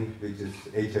trading, which is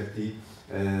HFT,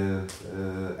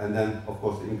 and then, of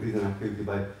course, the increase in activity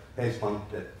by hedge funds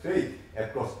that trade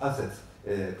across asset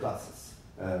classes.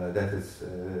 That is,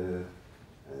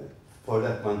 for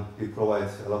that one, we provide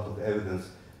a lot of evidence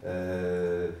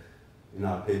in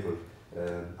our paper.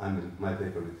 My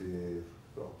paper with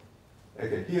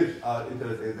okay, here are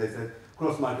interest, as I said,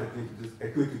 cross-market linkages,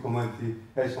 equity, commodity,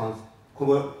 hedge funds,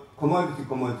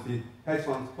 commodity, hedge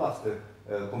funds, plus the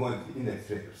commodity index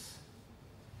traders.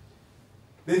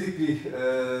 Basically,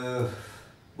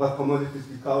 what commodities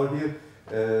we cover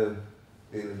here,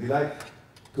 we like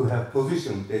to have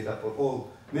position data for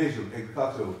all major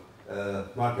agricultural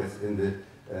markets in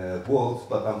the world,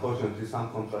 but unfortunately some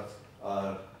contracts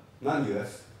are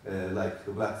non-US, like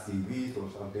the Black Sea wheat or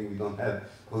something. We don't have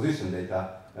position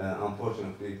data.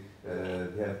 Unfortunately,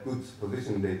 we have good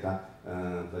position data,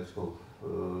 that's called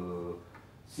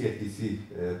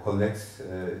CFTC collects.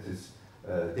 It is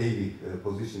daily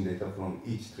position data from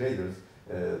each traders,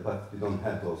 but we don't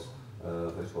have those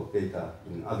data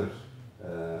in other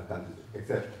countries,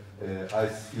 except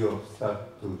ICO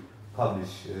start to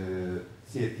publish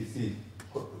CFTC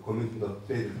commitment of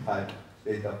trader type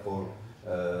data for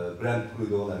Brent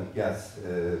crude oil and gas.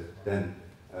 Then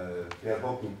we are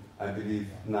hoping, I believe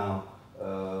now,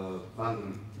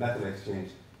 London Metal Exchange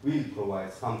will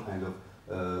provide some kind of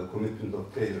commitment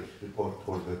of traders report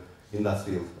for the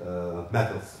industrial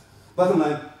metals. Bottom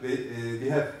line, we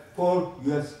have 4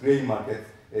 US grain markets,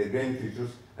 grain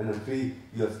futures, and then 3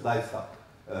 US livestock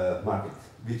markets,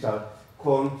 which are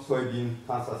corn, soybean,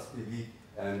 Kansas City wheat,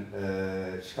 and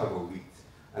Chicago wheat.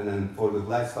 And then for the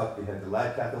livestock, we have the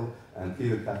live cattle and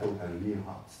feeder cattle and lean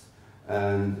hogs.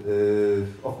 And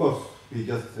of course, we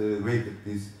just weighted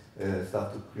this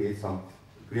stuff to create some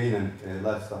grain and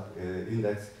livestock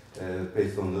index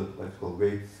based on the what's called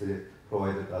weights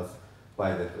provided us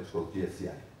by the what's called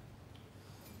GSCI.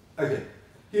 Okay,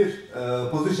 here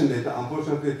position data.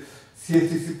 Unfortunately,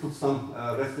 CFTC put some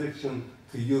restriction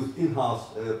to use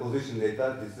in-house position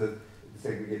data. This is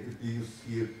segregated. We use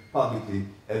here publicly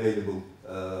available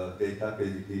data,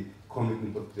 basically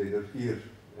commitment of traders. Here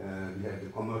we have the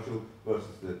commercial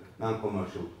versus the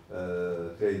non-commercial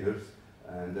traders,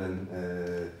 and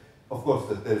then of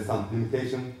course there is some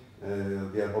limitation.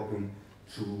 We are hoping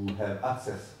to have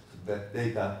access to that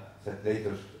data set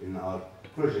later in our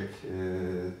project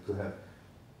to have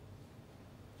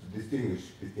to distinguish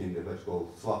between the what's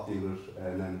called swap dealers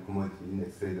and then commodity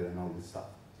index trader and all this stuff.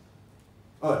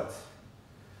 All right.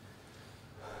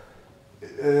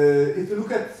 If you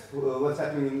look at what's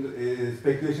happening in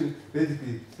speculation,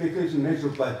 basically speculation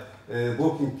measured by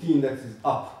working key index is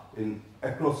up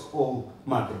across all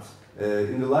markets.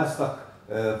 In the livestock,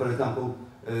 for example,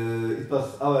 it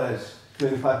was average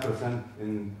 25%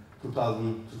 in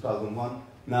 2001.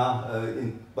 Now,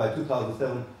 by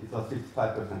 2007, it was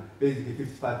 55%. Basically,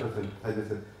 55%, as I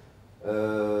said.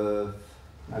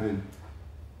 I mean,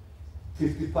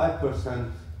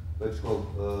 55%, what's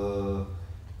called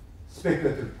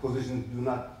speculative positions do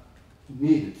not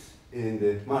need it in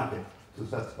the market to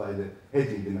satisfy the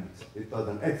hedging demands. It was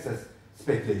an excess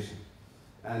speculation.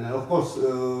 And of course,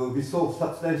 we saw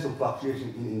substantial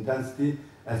fluctuation in intensity,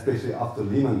 especially after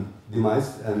Lehman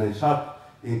demise, and a sharp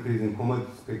increase in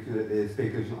commodity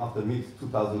speculation after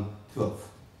mid-2012.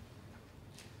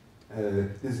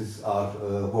 This is our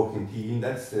working key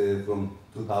index from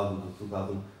 2000 to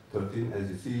 2013. As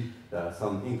you see, there are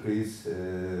some increase,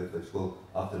 let's go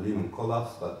after Lehman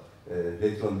collapse, but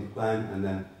later on decline, and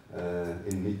then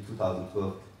in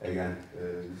mid-2012, again,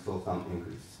 we saw some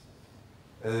increase.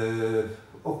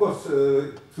 Of course,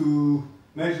 to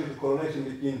measure the correlation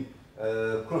between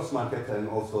cross-market and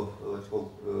also what's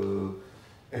called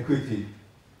equity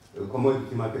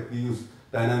commodity market, we use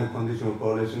dynamic conditional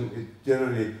correlation. It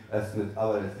generally estimates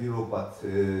average 0, but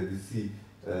we see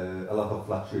a lot of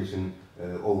fluctuation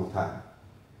over time.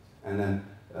 And then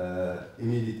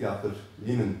immediately after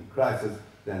Lehman crisis,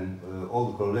 then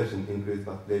all the correlation increased,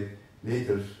 but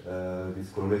later this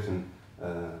correlation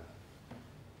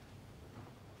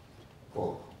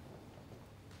fall.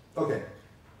 Okay.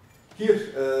 Here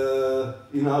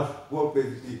in our work,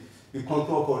 basically, we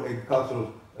control for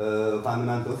agricultural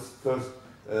fundamentals. First,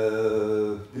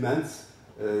 demands,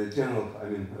 general, I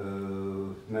mean,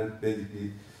 demand,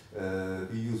 basically,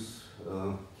 we use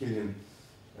Killian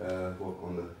work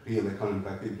on the real economic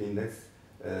activity index.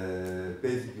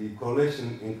 Basically,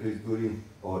 correlation increase during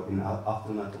or in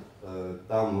aftermath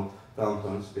of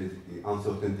downturns, basically,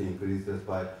 uncertainty increases. That's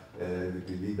why we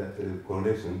believe that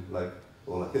correlation, like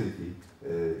volatility,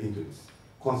 increases.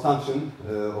 Consumption,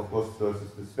 of course,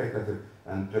 versus the speculative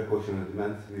and precautionary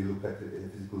demand. We look at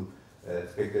physical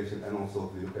speculation, and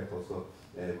also we look at also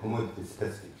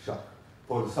commodity-specific shock.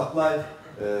 For the supply,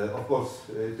 of course,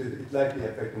 it likely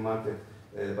affects the market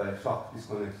by shock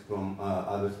disconnects from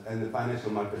others, and the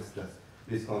financial markets just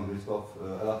risk on risk off.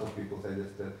 A lot of people say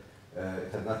that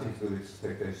it has nothing to do with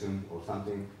speculation or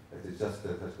something. It is just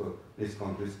a risk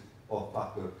on risk off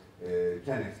factor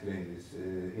can explain this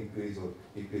increase or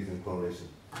decrease in correlation.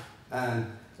 And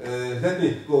let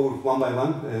me go one by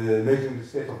one, measuring the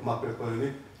state of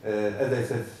macroeconomy. As I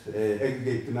said,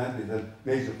 aggregate demand is a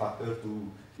major factor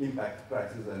to impact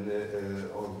prices and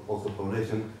also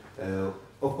correlation.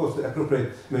 Of course, the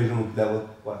appropriate measurement level,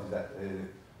 what is that?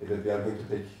 Either we are going to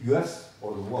take US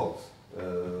or the world's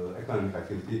economic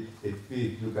activity. If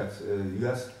we look at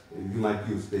US, we might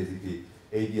use basically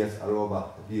ADS,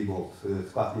 Aroba, Diebold,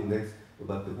 Scott index,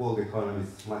 but the world economy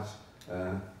is much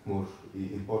more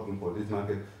important for this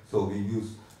market. So we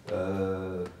use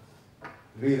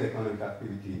real economic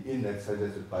activity index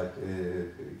suggested by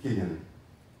Killian.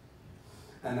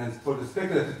 And as for the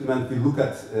speculative demand, we look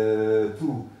at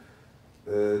two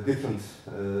different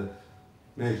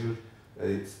measures.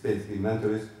 It's basically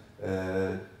inventories.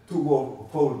 Two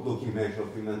forward-looking measures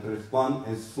of inventories. One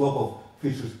is slope of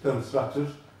futures term structure,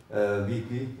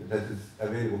 weekly, that is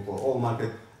available for all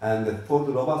markets. And for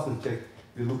the robustness check,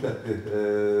 we look at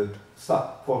the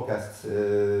stock forecasts,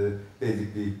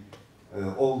 basically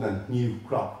old and new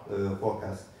crop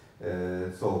forecast.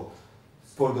 So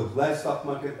for the livestock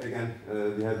market, again,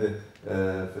 we have the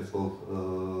first of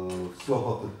all slope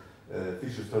of the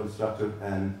futures term structure,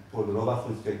 and for the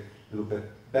robustness check, we look at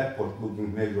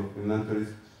backward-looking measure of inventories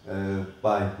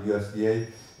by USDA.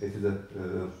 It is a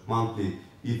monthly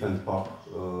beef and pork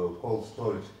cold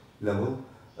storage level.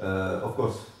 Of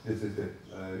course, this is the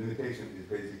limitation is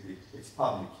basically it's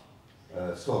public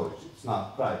storage. It's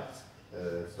not private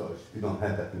storage. We don't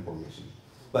have that information.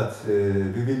 But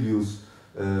we will use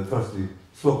firstly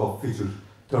slope of future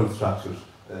term structures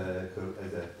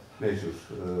as a measure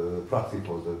proxy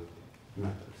for the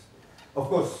inventories. Of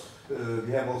course,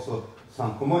 we have also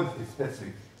some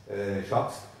commodity-specific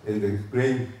shocks in the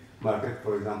grain market,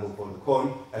 for example, for the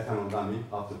corn, ethanol dumping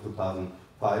after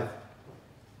 2005.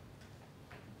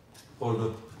 For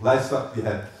the livestock, we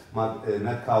have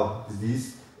mad cow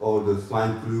disease or the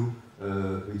swine flu.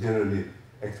 We generally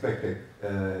expect that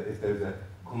if there is a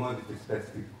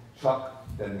commodity-specific shock,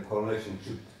 then the correlation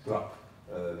should drop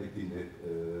between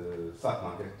the stock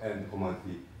market and the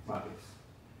commodity markets.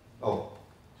 Oh,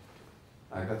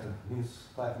 I got a minus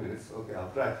 5 minutes. Okay,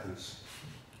 I'll try to finish.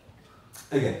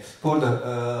 Okay, for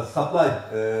the supply,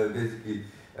 basically,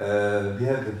 we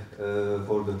have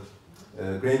for the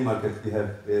grain market, we have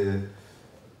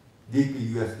weekly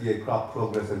USDA crop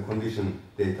progress and condition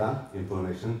data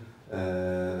information.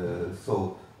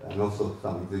 So, and also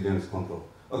some exogenous control.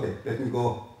 Okay, let me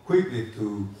go quickly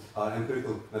to our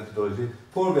empirical methodology.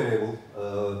 4 variable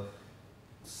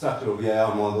structural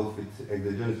VIR model with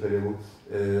exogenous variable.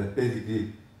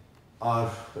 Basically, our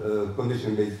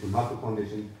condition based on macro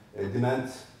condition, demand,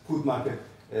 food market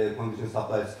condition,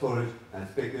 supply, storage, and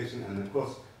speculation, and the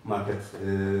cross market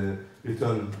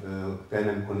return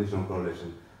dynamic condition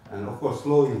correlation. And of course,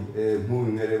 slowing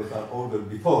moving variables are ordered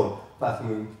before fast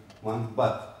moving one,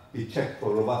 but we check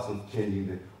for robustness changing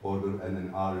the order, and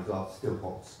then our result still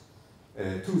holds.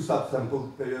 2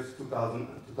 subsample periods, 2000,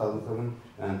 2007,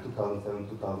 and 2007,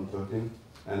 2013,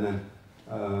 and then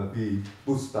we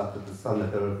bootstrapped the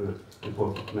standard error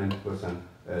report 90%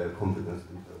 confidence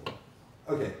interval.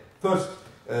 Okay, first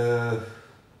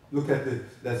look at the,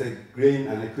 let's say, grain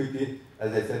and equity.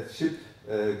 As I said, ship,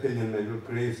 Killian measure,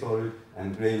 grain storage,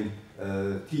 and grain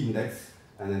T index,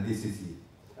 and then DCC.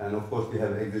 And of course, we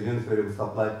have exogenous variable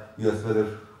supply, US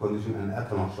weather condition, and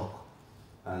ethanol shock.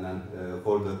 And then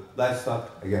for the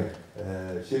livestock, again,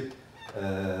 ship,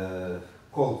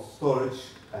 cold storage,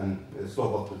 and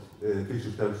slope of the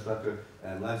future term structure,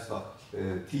 and livestock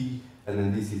T, and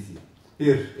then DCC.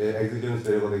 Here, exogenous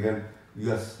variable again,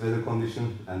 US weather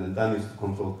condition, and then damage to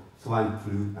control swine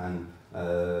flu and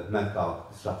mad cow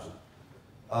disruption.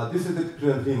 This is the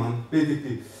current demand.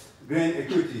 Basically, grain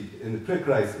equity in the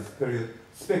pre-crisis period,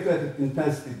 speculative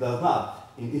intensity does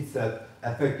not in itself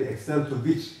affect the extent to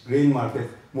which grain market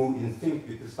move in sync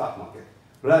with the stock market.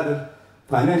 Rather,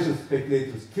 financial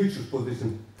speculators' future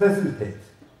position facilitate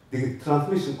the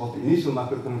transmission of the initial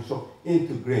macroeconomic shock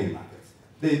into grain markets.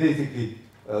 They basically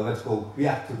what's called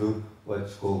react to the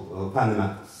what's called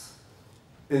fundamentals.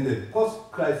 In the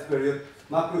post-crisis period,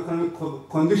 macroeconomic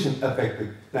condition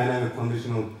affected dynamic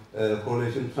conditional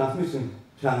correlation transmission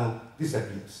channel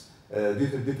disappears due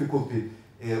to difficulty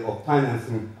of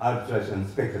financing arbitrage and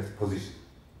speculative position.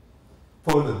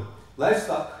 For the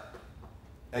livestock,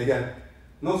 again,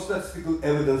 no statistical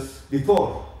evidence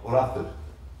before or after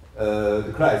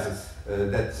the crisis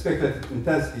that speculative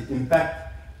intensity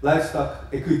impact livestock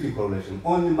equity correlation.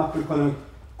 Only macroeconomic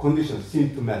conditions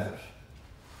seem to matter.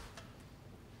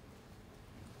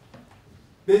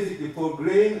 Basically, for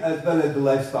grain as well as the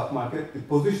livestock market, the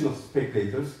position of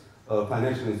speculators,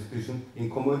 financial institutions in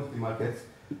commodity markets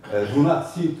do not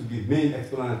seem to be main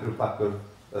explanatory factor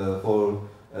for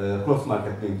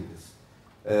cross-market linkages.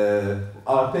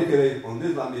 Our takeaway on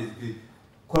this one basically,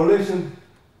 correlation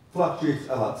fluctuates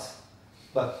a lot,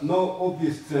 but no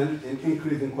obvious trend in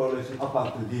increasing correlation up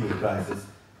until the crisis.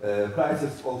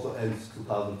 Crisis also ends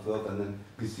 2012, and then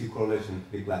we see correlation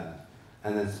declining.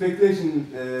 And then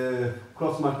speculation,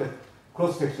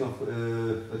 cross-section of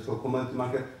let's call commodity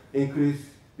market increase.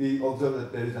 We observe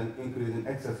that there is an increase in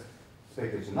excess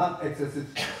speculation, not excessive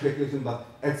speculation, but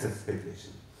excess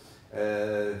speculation,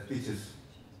 which is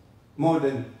more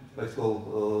than let's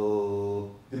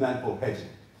call demand for hedging.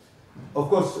 Of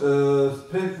course,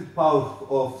 predictive power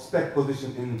of spec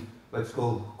position in let's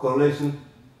call correlation,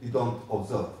 you don't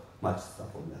observe much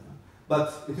stuff on that.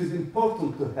 But it is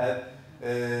important to have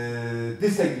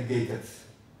disaggregated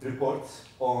reports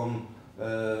on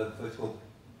let's call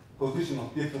position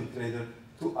of different traders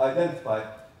to identify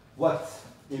what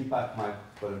impact might,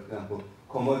 for example,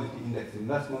 commodity index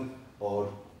investment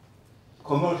or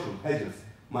commercial hedges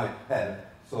might have.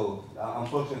 So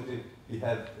unfortunately, we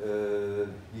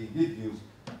did use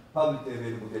publicly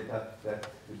available data that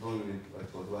is only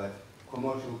like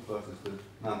commercial versus the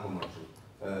non-commercial.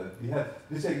 We have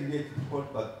disaggregated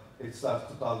report, but it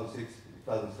starts 2006. It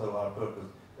doesn't serve our purpose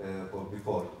for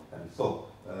before, and so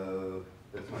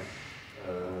that's my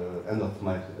end of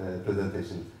my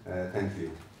presentation. Thank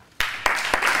you.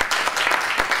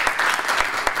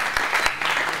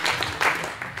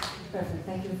 Perfect.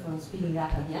 Thank you for speaking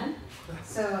up again.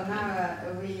 So now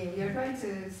we are going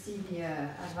to see the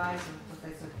advice of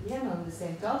Professor Ian on the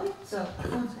same topic, so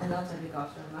food and not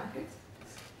agricultural markets.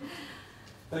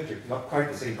 Thank you. Not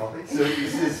quite the same topic. So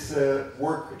this is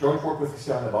joint work with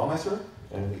Christiane Baumeister,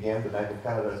 and again, the Bank of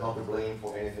Canada is not to blame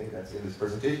for anything that's in this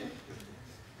presentation.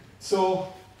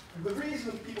 So the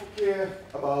reason people care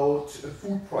about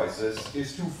food prices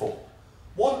is twofold.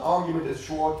 One argument is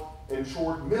in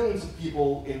short, millions of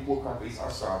people in poor countries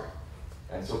are starving.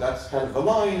 And so that's kind of the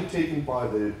line taken by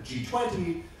the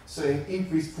G20, saying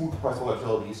increased food price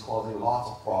volatility is causing lots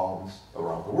of problems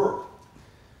around the world.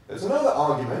 There's another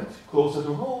argument closer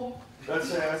to home that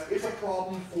says it's a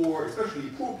problem for especially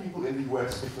poor people in the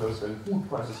US because when food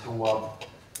prices go up,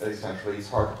 essentially it's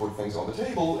hard to put things on the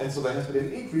table, and so there has been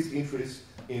an increased interest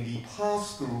in the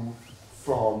pass-through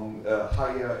from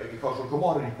higher agricultural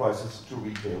commodity prices to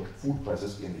retail food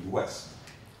prices in the US.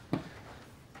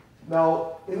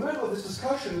 Now, in the middle of this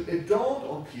discussion, it dawned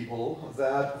on people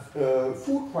that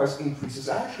food price increases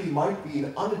actually might be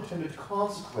an unintended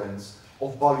consequence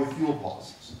of biofuel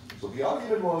policies. So the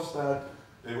argument was that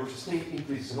there were sustained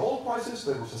increases in oil prices,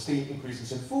 there were sustained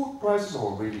increases in food prices,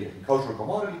 or really agricultural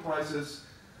commodity prices,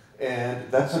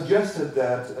 and that suggested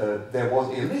that there was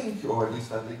a link, or at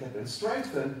least that link had been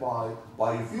strengthened by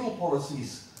biofuel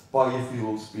policies,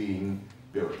 biofuels being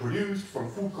produced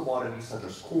from food commodities such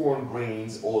as corn,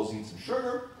 grains, oilseeds, and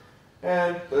sugar.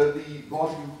 And the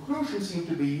logical conclusion seemed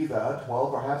to be that, well,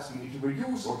 perhaps we need to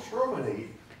reduce or terminate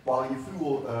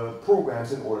biofuel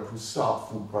programs in order to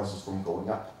stop food prices from going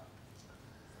up.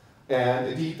 And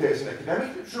indeed, there's an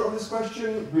academic literature on this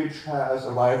question, which has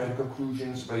arrived at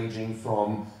conclusions ranging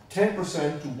from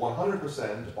 10% to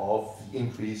 100% of the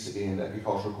increase in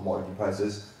agricultural commodity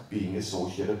prices being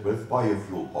associated with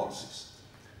biofuel policies.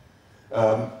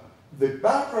 The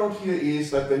background here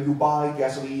is that when you buy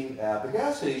gasoline at the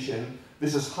gas station,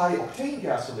 this is high-octane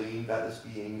gasoline that is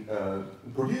being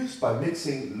produced by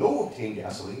mixing low-octane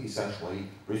gasoline, essentially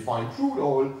refined crude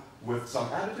oil, with some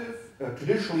additive.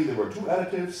 Traditionally, there were two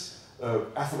additives,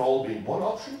 ethanol being one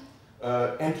option,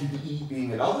 MTBE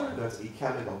being another. That's a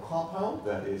chemical compound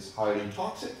that is highly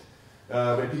toxic.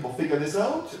 When people figured this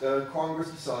out, Congress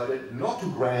decided not to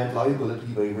grant liability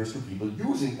waivers to people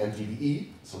using MTBE,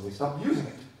 so they stopped using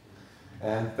it.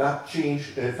 And that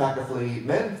change effectively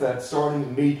meant that starting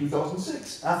in May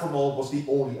 2006, ethanol was the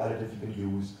only additive you can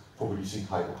use for producing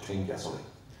high-octane gasoline.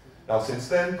 Now, since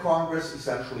then, Congress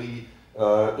essentially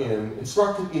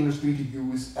instructed industry to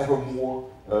use ever more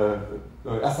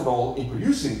ethanol in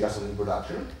producing gasoline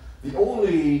production. The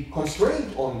only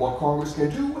constraint on what Congress can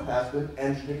do has been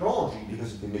engine technology,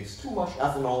 because if you mix too much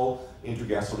ethanol into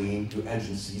gasoline, your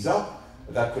engine seizes up.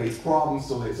 That creates problems,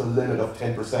 so there's a limit of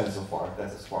 10% so far.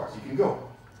 That's as far as you can go.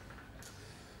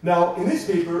 Now, in this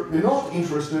paper, we're not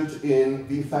interested in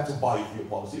the effects of biofuel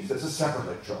policies. That's a separate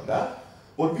lecture on that.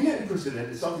 What we are interested in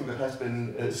is something that has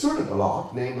been asserted a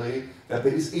lot, namely that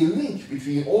there is a link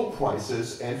between oil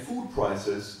prices and food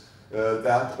prices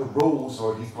that arose,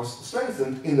 or at least was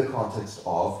strengthened, in the context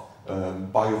of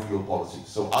biofuel policies.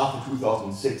 So after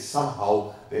 2006,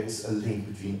 somehow there is a link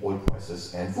between oil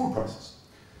prices and food prices.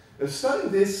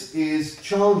 Studying this is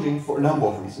challenging for a number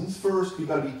of reasons. First, we've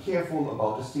got to be careful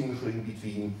about distinguishing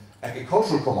between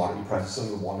agricultural commodity prices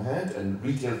on the one hand and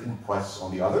retail food prices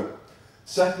on the other.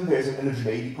 Second, there's an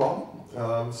indigeneity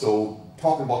problem. So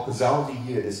talking about causality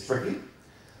here is tricky.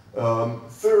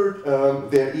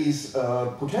 Third, there is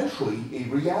potentially a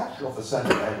reaction of the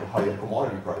central bank to higher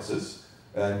commodity prices,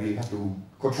 and we have to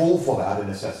control for that in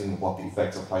assessing what the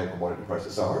effects of higher commodity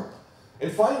prices are.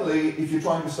 And finally, if you're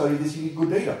trying to study this, you need good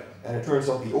data. And it turns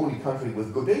out the only country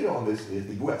with good data on this is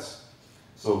the US.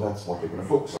 So that's what we're going to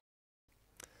focus on.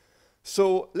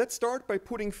 So let's start by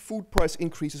putting food price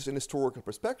increases in historical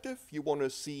perspective. You want to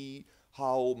see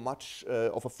how much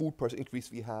of a food price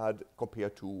increase we had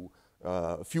compared to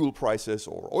fuel prices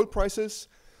or oil prices.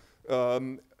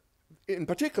 In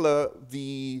particular,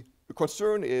 the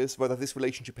concern is whether this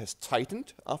relationship has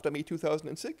tightened after May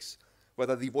 2006,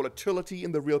 whether the volatility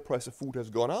in the real price of food has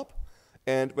gone up,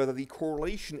 and whether the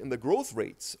correlation in the growth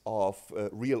rates of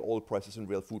real oil prices and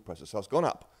real food prices has gone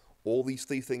up. All these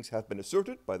three things have been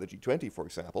asserted by the G20, for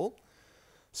example.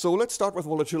 So let's start with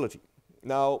volatility.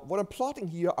 Now, what I'm plotting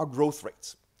here are growth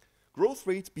rates. Growth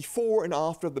rates before and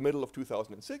after the middle of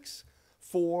 2006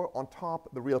 for, on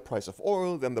top, the real price of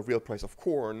oil, then the real price of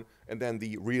corn, and then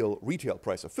the real retail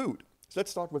price of food. So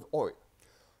let's start with oil.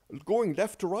 Going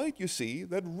left to right, you see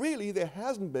that really there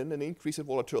hasn't been an increase in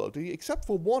volatility except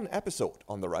for one episode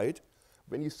on the right,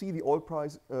 when you see the oil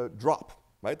price drop,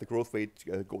 right? The growth rate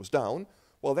goes down.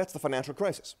 Well, that's the financial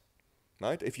crisis,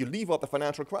 right? If you leave out the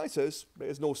financial crisis,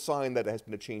 there's no sign that there has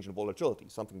been a change in volatility,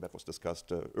 something that was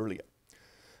discussed earlier.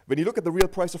 When you look at the real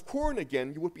price of corn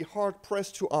again, you would be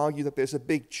hard-pressed to argue that there's a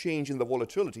big change in the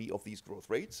volatility of these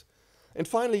growth rates. And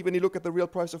finally, when you look at the real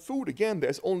price of food, again,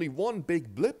 there's only one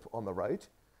big blip on the right,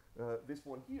 this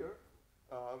one here.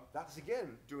 That's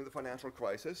again during the financial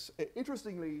crisis.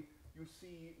 Interestingly, you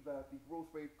see that the growth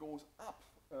rate goes up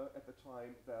at the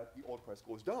time that the oil price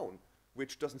goes down,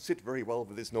 which doesn't sit very well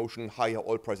with this notion higher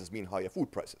oil prices mean higher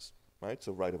food prices, right?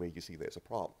 So right away you see there's a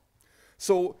problem.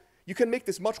 So you can make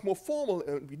this much more formal,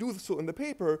 and we do so in the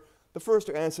paper. The first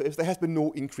answer is there has been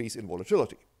no increase in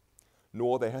volatility,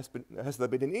 nor has there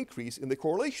been an increase in the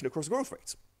correlation across growth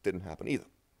rates. Didn't happen either.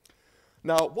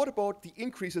 Now, what about the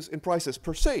increases in prices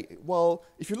per se? Well,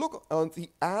 if you look on the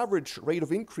average rate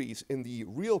of increase in the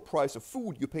real price of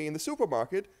food you pay in the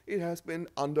supermarket, it has been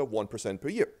under 1% per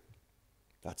year.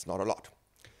 That's not a lot.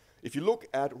 If you look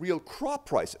at real crop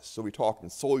prices, so we're talking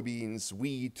soybeans,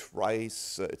 wheat,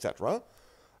 rice, etc.,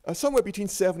 somewhere between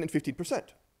 7 and 15%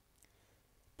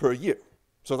 per year.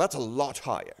 So that's a lot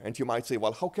higher. And you might say,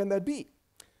 well, how can that be?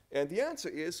 And the answer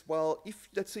is, well, if,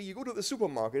 let's say, you go to the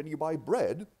supermarket and you buy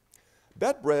bread,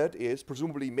 that bread is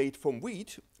presumably made from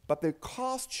wheat, but the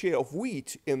cost share of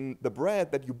wheat in the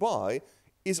bread that you buy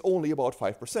is only about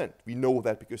 5%. We know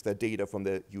that because there's data from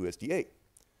the USDA.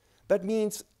 That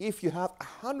means if you have a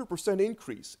 100%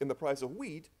 increase in the price of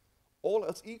wheat, all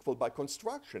else equal by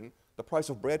construction, the price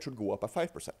of bread should go up by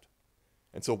 5%.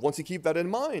 And so once you keep that in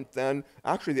mind, then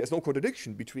actually there's no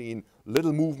contradiction between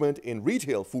little movement in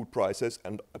retail food prices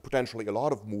and potentially a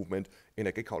lot of movement in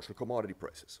agricultural commodity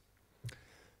prices.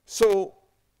 So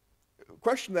the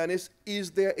question then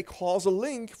is there a causal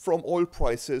link from oil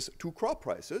prices to crop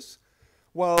prices?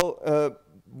 Well,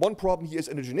 one problem here is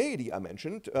indigeneity, I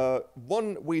mentioned.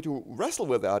 One way to wrestle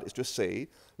with that is to say,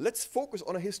 let's focus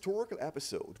on a historical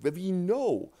episode where we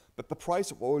know that the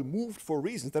price of oil moved for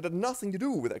reasons that had nothing to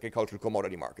do with agricultural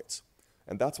commodity markets.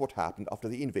 And that's what happened after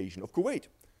the invasion of Kuwait,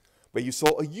 where you saw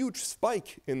a huge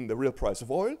spike in the real price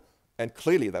of oil, and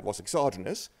clearly that was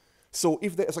exogenous. So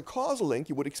if there is a causal link,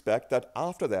 you would expect that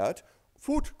after that,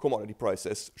 food commodity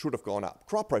prices should have gone up,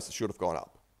 crop prices should have gone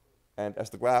up. And as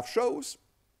the graph shows,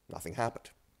 nothing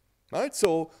happened. Right?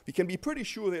 So we can be pretty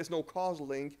sure there's no causal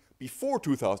link before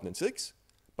 2006,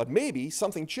 but maybe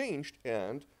something changed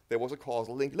and there was a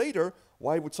causal link later.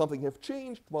 Why would something have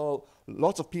changed? Well,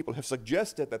 lots of people have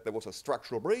suggested that there was a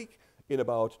structural break in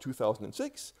about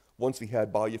 2006. Once we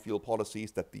had biofuel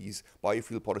policies, that these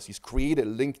biofuel policies created a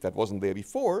link that wasn't there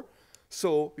before.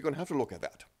 So we're going to have to look at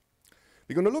that.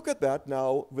 We're going to look at that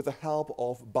now with the help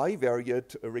of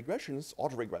bivariate regressions,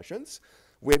 autoregressions,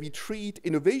 where we treat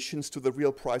innovations to the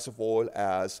real price of oil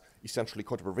as essentially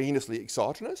contemporaneously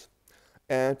exogenous,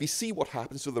 and we see what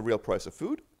happens to the real price of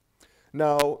food.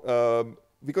 Now,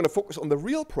 we're going to focus on the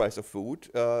real price of food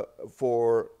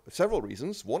for several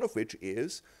reasons, one of which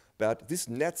is that this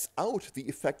nets out the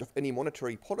effect of any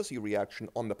monetary policy reaction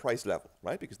on the price level,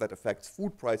 right? Because that affects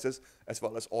food prices as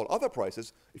well as all other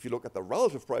prices. If you look at the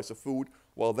relative price of food,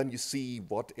 well, then you see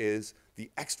what is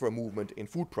the extra movement in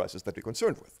food prices that we're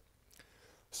concerned with.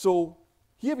 So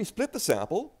here we split the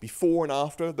sample before and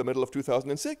after the middle of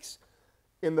 2006.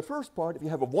 In the first part, if you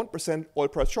have a 1% oil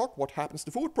price shock, what happens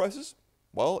to food prices?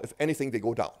 Well, if anything, they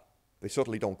go down. They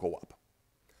certainly don't go up.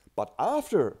 But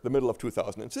after the middle of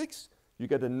 2006, you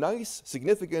get a nice,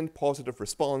 significant positive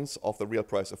response of the real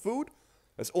price of food.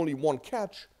 There's only one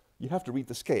catch. You have to read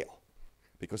the scale.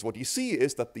 Because what you see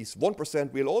is that this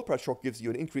 1% real oil price shock gives you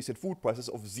an increase in food prices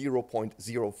of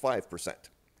 0.05%.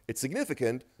 It's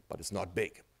significant, but it's not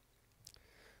big.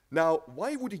 Now,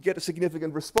 why would you get a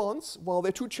significant response? Well, there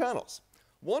are two channels.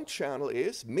 One channel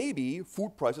is maybe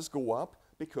food prices go up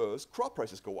because crop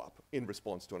prices go up in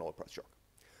response to an oil price shock.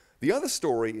 The other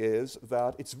story is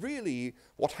that it's really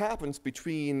what happens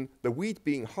between the wheat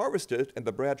being harvested and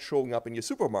the bread showing up in your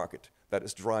supermarket that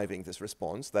is driving this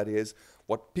response. That is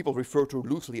what people refer to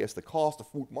loosely as the cost of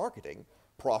food marketing,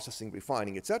 processing,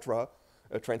 refining, etc.,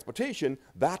 transportation.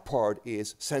 That part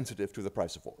is sensitive to the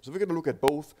price of oil. So we're going to look at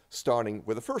both, starting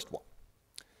with the first one.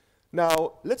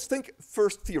 Now, let's think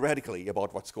first theoretically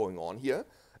about what's going on here.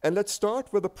 And let's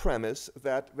start with the premise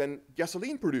that when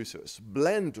gasoline producers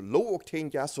blend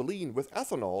low-octane gasoline with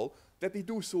ethanol, that they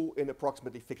do so in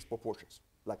approximately fixed proportions,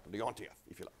 like Leontief,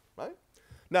 if you like, right?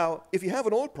 Now, if you have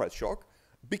an oil price shock,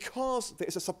 because there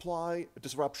is a supply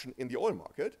disruption in the oil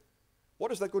market,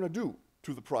 what is that going to do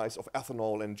to the price of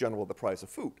ethanol and in general the price of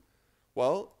food?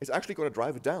 Well, it's actually going to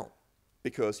drive it down,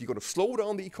 because you're going to slow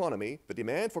down the economy, the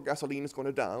demand for gasoline is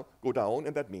going to go down,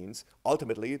 and that means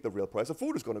ultimately the real price of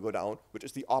food is going to go down, which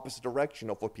is the opposite direction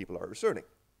of what people are asserting.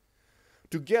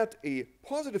 To get a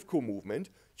positive co-movement,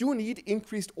 you need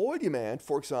increased oil demand,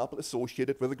 for example,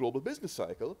 associated with the global business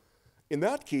cycle. In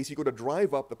that case, you're going to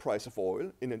drive up the price of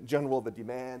oil, in general the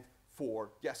demand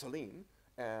for gasoline,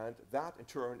 and that in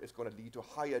turn is going to lead to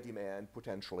higher demand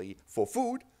potentially for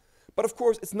food. But of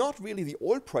course, it's not really the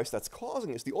oil price that's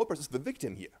causing this. The oil price is the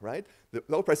victim here, right? The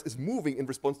oil price is moving in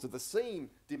response to the same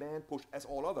demand push as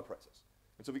all other prices.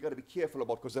 And so we've got to be careful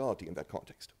about causality in that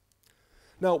context.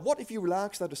 Now, what if you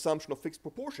relax that assumption of fixed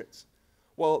proportions?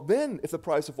 Well, then if the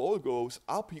price of oil goes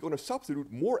up, you're going to substitute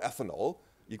more ethanol.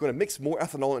 You're going to mix more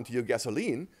ethanol into your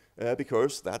gasoline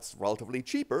because that's relatively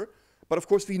cheaper. But of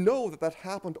course, we know that that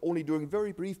happened only during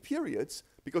very brief periods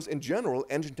because in general,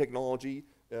 engine technology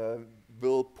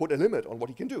will put a limit on what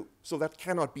he can do. So that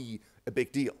cannot be a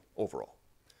big deal overall.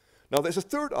 Now there's a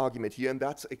third argument here, and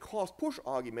that's a cost push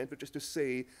argument, which is to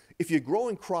say, if you're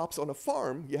growing crops on a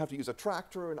farm, you have to use a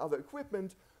tractor and other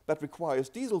equipment that requires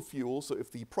diesel fuel. So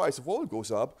if the price of oil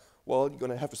goes up, well, you're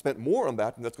going to have to spend more on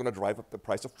that, and that's going to drive up the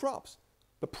price of crops.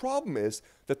 The problem is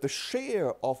that the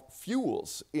share of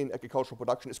fuels in agricultural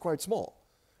production is quite small.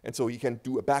 And so you can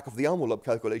do a back-of-the-envelope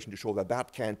calculation to show that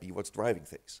that can't be what's driving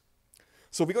things.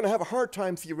 So we're going to have a hard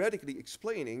time theoretically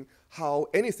explaining how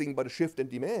anything but a shift in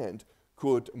demand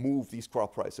could move these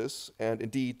crop prices, and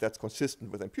indeed that's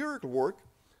consistent with empirical work.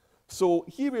 So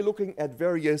here we're looking at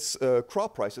various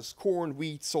crop prices, corn,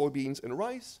 wheat, soybeans, and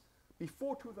rice.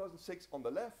 Before 2006 on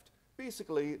the left,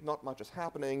 basically not much is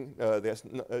happening.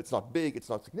 It's not big, it's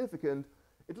not significant.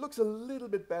 It looks a little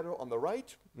bit better on the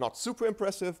right, not super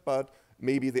impressive, but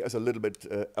maybe there's a little bit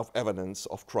of evidence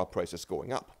of crop prices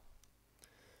going up.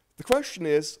 The question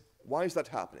is, why is that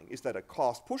happening? Is that a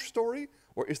cost push story,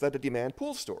 or is that a demand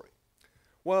pull story?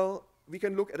 Well, we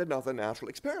can look at another natural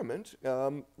experiment.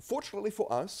 Fortunately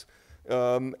for us,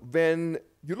 when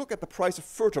you look at the price of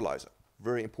fertilizer,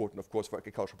 very important, of course, for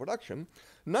agricultural production,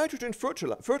 nitrogen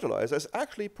fertilizer is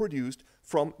actually produced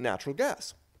from natural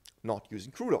gas, not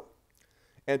using crude oil.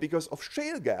 And because of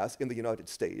shale gas in the United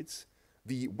States,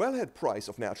 the wellhead price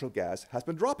of natural gas has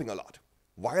been dropping a lot,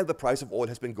 while the price of oil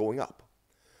has been going up.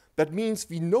 That means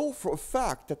we know for a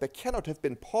fact that there cannot have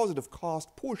been positive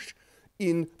cost push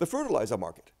in the fertilizer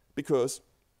market because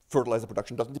fertilizer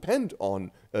production doesn't depend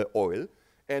on oil.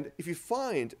 And if you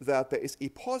find that there is a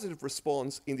positive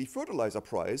response in the fertilizer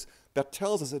price, that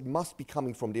tells us it must be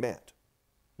coming from demand,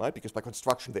 right? Because by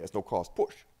construction there is no cost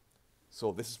push.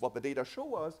 So this is what the data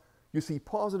show us. You see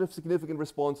positive significant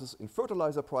responses in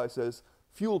fertilizer prices,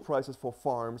 fuel prices for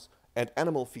farms, and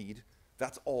animal feed.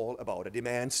 That's all about a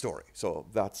demand story. So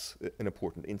that's an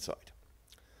important insight.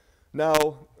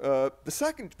 Now, the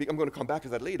second, I'm going to come back to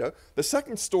that later, the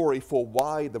second story for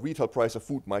why the retail price of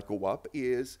food might go up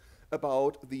is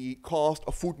about the cost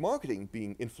of food marketing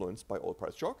being influenced by oil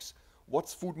price shocks.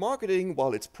 What's food marketing?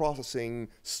 Well, it's processing,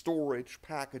 storage,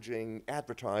 packaging,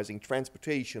 advertising,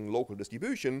 transportation, local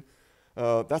distribution.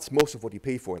 That's most of what you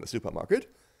pay for in the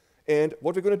supermarket. And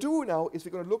what we're going to do now is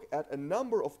we're going to look at a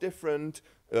number of different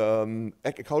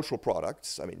agricultural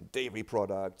products, I mean dairy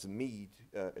products, meat,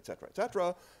 et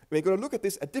cetera, we're going to look at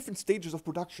this at different stages of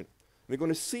production. We're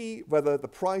going to see whether the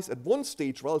price at one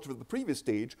stage relative to the previous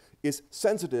stage is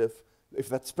sensitive, if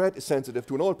that spread is sensitive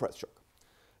to an oil price shock.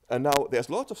 And now there's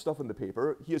lots of stuff in the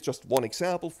paper. Here's just one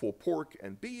example for pork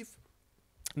and beef.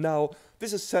 Now,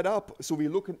 this is set up so we're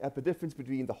looking at the difference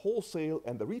between the wholesale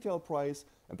and the retail price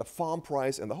and the farm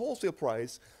price and the wholesale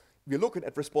price. We're looking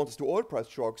at responses to oil price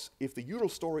shocks. If the usual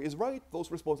story is right,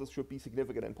 those responses should be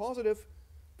significant and positive.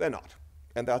 They're not.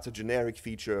 And that's a generic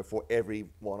feature for every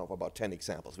one of about 10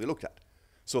 examples we looked at.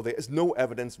 So there is no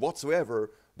evidence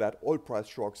whatsoever that oil price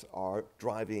shocks are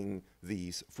driving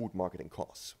these food marketing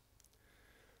costs.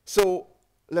 So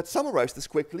let's summarize this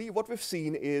quickly. What we've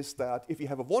seen is that if you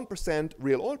have a 1%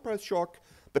 real oil price shock,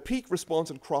 the peak response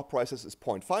in crop prices is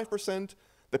 0.5%.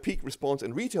 The peak response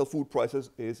in retail food prices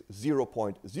is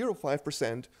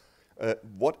 0.05%.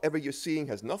 Whatever you're seeing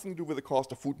has nothing to do with the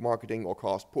cost of food marketing or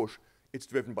cost push. It's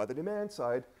driven by the demand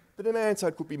side. The demand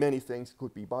side could be many things. It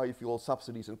could be biofuel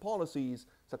subsidies and policies,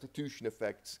 substitution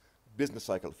effects, business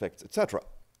cycle effects, etc.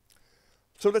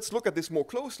 So let's look at this more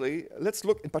closely. Let's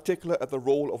look in particular at the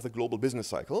role of the global business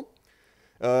cycle.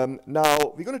 Now,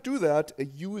 we're going to do that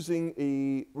using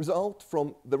a result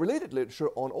from the related literature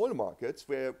on oil markets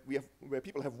where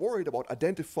people have worried about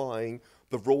identifying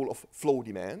the role of flow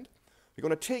demand. We're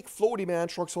going to take flow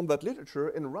demand shocks from that literature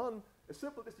and run a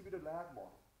simple distributed lag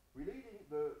model relating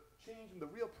the change in the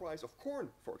real price of corn,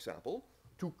 for example,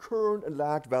 to current and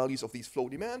lagged values of these flow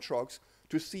demand shocks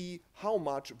to see how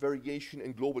much variation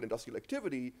in global industrial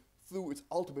activity through its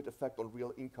ultimate effect on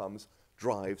real incomes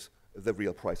drives the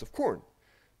real price of corn.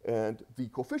 And the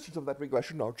coefficients of that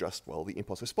regression are just, well, the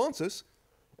impulse responses.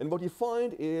 And what you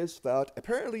find is that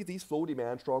apparently these flow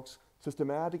demand shocks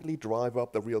systematically drive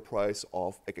up the real price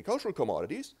of agricultural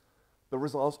commodities. The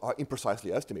results are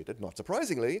imprecisely estimated, not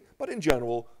surprisingly, but in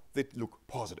general, they look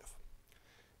positive.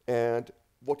 And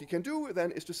what you can do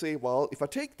then is to say, well, if I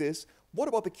take this, what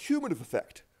about the cumulative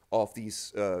effect of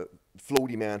these flow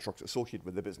demand shocks associated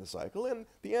with the business cycle? And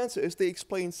the answer is they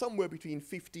explain somewhere between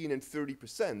 15 and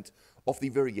 30% of the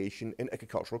variation in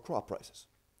agricultural crop prices,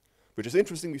 which is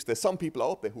interesting because there's some people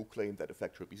out there who claim that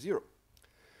effect should be zero.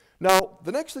 Now,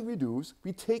 the next thing we do is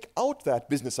we take out that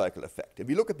business cycle effect and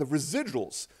we look at the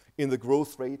residuals in the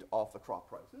growth rate of the crop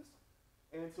prices.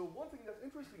 And so one thing that's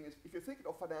interesting is if you're thinking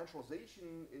of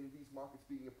financialization in these markets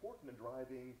being important in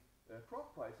driving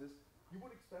crop prices, you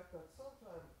would expect that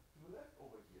sometime to the left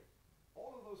over here,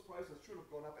 all of those prices should have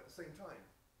gone up at the same time.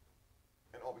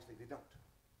 And obviously they don't.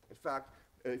 In fact,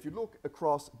 if you look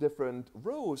across different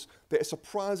rows, there is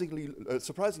surprisingly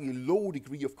low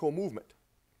degree of co-movement.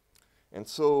 And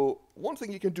so one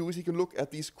thing you can do is you can look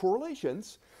at these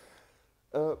correlations.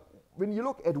 When you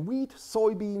look at wheat,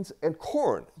 soybeans, and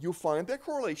corn, you find their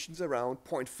correlations around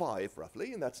 0.5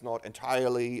 roughly, and that's not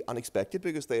entirely unexpected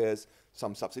because there's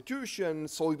some substitution.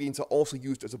 Soybeans are also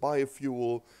used as a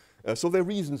biofuel, so there are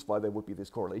reasons why there would be this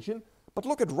correlation. But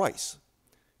look at rice.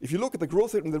 If you look at the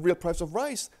growth rate and the real price of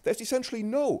rice, there's essentially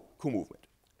no co-movement.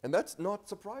 And that's not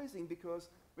surprising because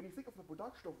when you think of the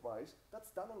production of rice, that's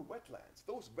done on wetlands.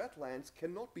 Those wetlands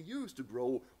cannot be used to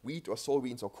grow wheat or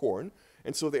soybeans or corn,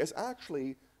 and so there's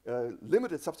actually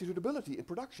limited substitutability in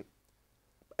production.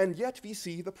 And yet we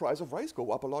see the price of rice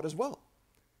go up a lot as well.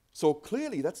 So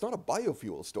clearly that's not a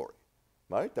biofuel story,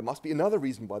 right? There must be another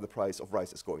reason why the price of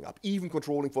rice is going up, even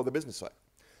controlling for the business side.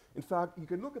 In fact, you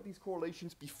can look at these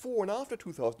correlations before and after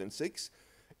 2006.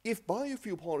 If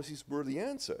biofuel policies were the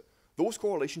answer, those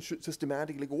correlations should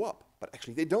systematically go up, but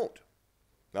actually they don't,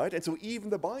 right? And so even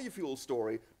the biofuel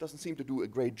story doesn't seem to do a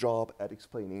great job at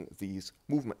explaining these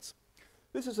movements.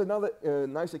 This is another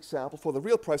nice example for the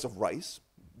real price of rice.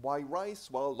 Why rice?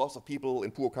 Well, lots of people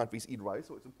in poor countries eat rice,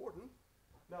 so it's important.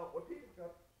 Now, what people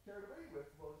got carried away with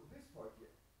was this part here.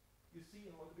 You see,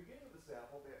 at the beginning of the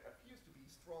sample, there appears to be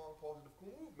strong positive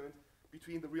co-movement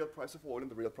between the real price of oil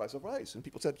and the real price of rice. And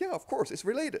people said, yeah, of course, it's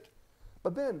related.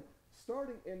 But then,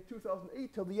 starting in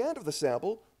 2008 till the end of the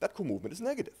sample, that co-movement is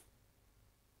negative.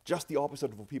 Just the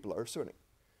opposite of what people are asserting.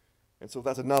 And so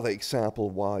that's another example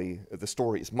why the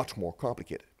story is much more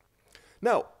complicated.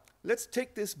 Now, let's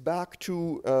take this back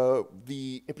to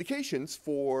the implications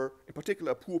for, in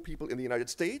particular, poor people in the United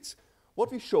States.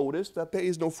 What we showed is that there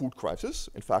is no food crisis.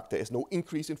 In fact, there is no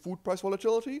increase in food price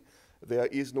volatility. There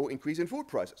is no increase in food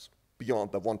prices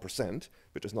beyond the 1%,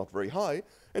 which is not very high.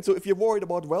 And so if you're worried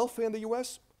about welfare in the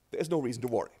US, there is no reason to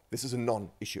worry. This is a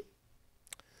non-issue.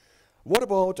 What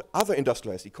about other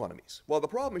industrialized economies? Well, the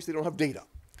problem is they don't have data.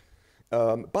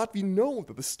 But we know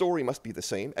that the story must be the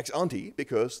same, ex ante,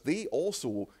 because they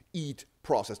also eat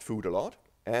processed food a lot,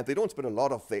 and they don't spend a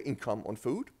lot of their income on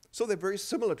food, so they're very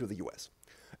similar to the US.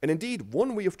 And indeed,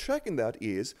 one way of checking that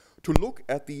is to look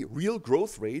at the real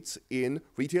growth rates in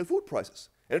retail food prices.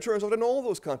 And it turns out in all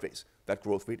those countries, that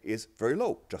growth rate is very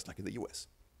low, just like in the US.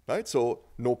 Right? So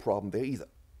no problem there either.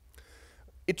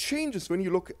 It changes when you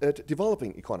look at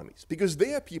developing economies, because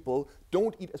there people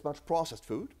don't eat as much processed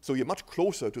food, so you're much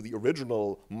closer to the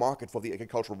original market for the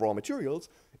agricultural raw materials,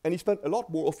 and you spend a lot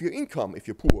more of your income, if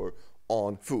you're poor,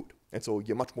 on food. And so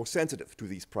you're much more sensitive to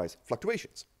these price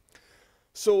fluctuations.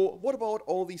 So what about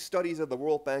all these studies at the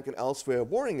World Bank and elsewhere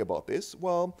worrying about this?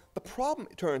 Well, the problem,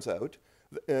 it turns out,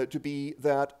 to be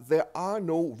that there are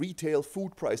no retail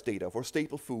food price data for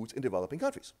staple foods in developing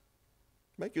countries.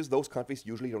 because those countries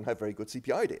usually don't have very good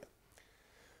CPI data.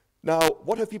 Now,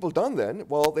 what have people done then?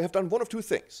 Well, they have done one of two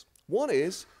things. One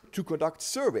is to conduct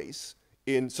surveys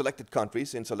in selected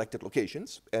countries, in selected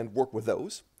locations, and work with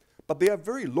those. But they are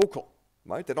very local,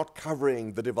 right? They're not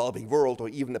covering the developing world or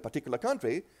even a particular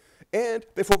country, and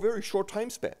they're for very short time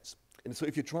spans. And so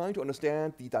if you're trying to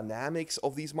understand the dynamics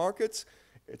of these markets,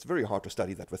 it's very hard to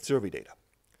study that with survey data.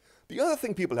 The other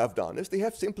thing people have done is they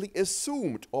have simply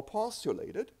assumed or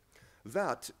postulated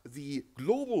that the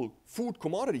global food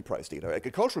commodity price data,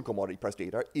 agricultural commodity price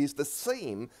data, is the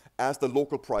same as the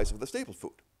local price of the staple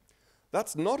food.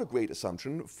 That's not a great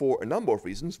assumption for a number of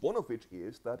reasons, one of which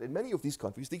is that in many of these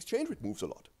countries, the exchange rate moves a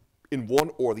lot in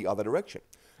one or the other direction.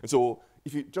 And so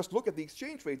if you just look at the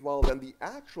exchange rate, well, then the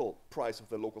actual price of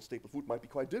the local staple food might be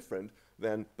quite different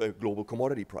than the global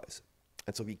commodity price.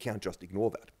 And so we can't just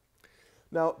ignore that.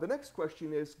 Now, the next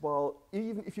question is, well,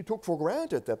 even if you took for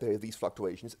granted that there are these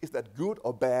fluctuations, is that good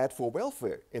or bad for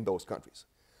welfare in those countries?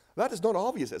 That is not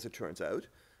obvious, as it turns out.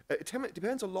 It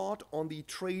depends a lot on the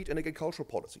trade and agricultural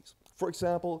policies. For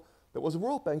example, there was a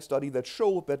World Bank study that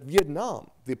showed that Vietnam,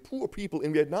 the poor people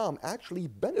in Vietnam, actually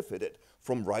benefited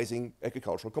from rising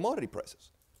agricultural commodity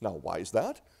prices. Now, why is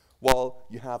that? Well,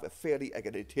 you have a fairly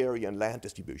egalitarian land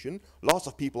distribution. Lots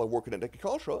of people are working in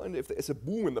agriculture, and if there is a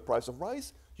boom in the price of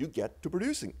rice, you get to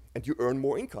producing, and you earn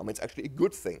more income. It's actually a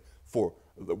good thing for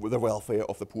the welfare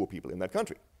of the poor people in that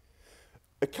country.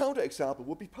 A counterexample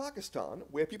would be Pakistan,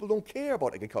 where people don't care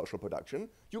about agricultural production.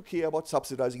 You care about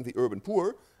subsidizing the urban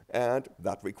poor, and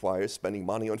that requires spending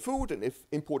money on food, and if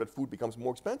imported food becomes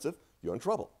more expensive, you're in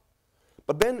trouble.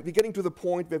 But then we're getting to the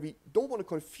point where we don't want to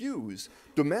confuse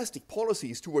domestic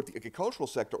policies toward the agricultural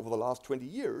sector over the last 20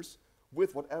 years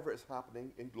with whatever is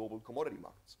happening in global commodity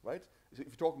markets, right? If you're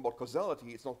talking about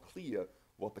causality, it's not clear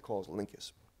what the causal link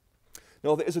is.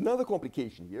 Now, there is another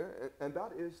complication here, and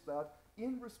that is that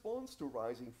in response to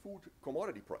rising food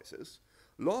commodity prices,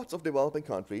 lots of developing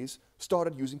countries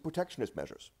started using protectionist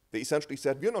measures. They essentially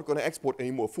said, we're not going to export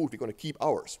any more food, we're going to keep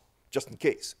ours, just in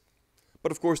case.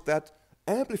 But of course, that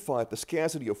amplified the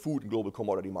scarcity of food in global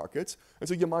commodity markets, and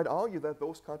so you might argue that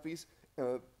those countries,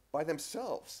 by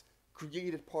themselves,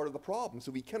 created part of the problem.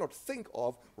 So we cannot think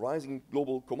of rising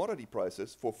global commodity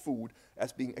prices for food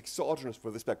as being exogenous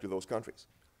with respect to those countries.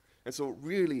 And so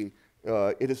really,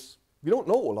 we don't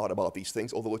know a lot about these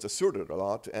things, although it's asserted a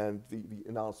lot, and the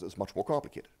analysis is much more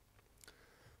complicated.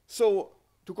 So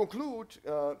to conclude,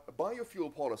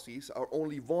 biofuel policies are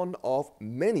only one of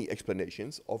many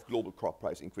explanations of global crop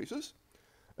price increases.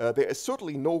 There is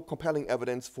certainly no compelling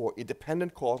evidence for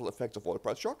independent causal effects of oil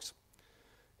price shocks.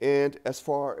 And as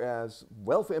far as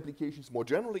welfare implications more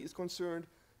generally is concerned,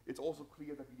 it's also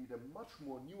clear that we need a much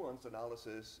more nuanced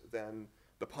analysis than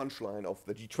the punchline of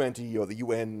the G20 or the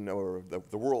UN or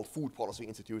the World Food Policy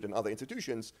Institute and other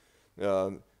institutions.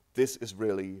 This is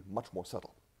really much more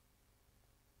subtle.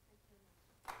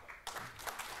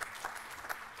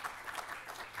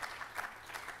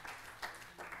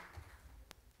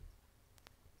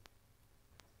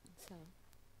 So,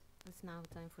 it's now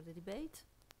time for the debate.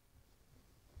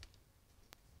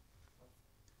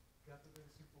 Got a very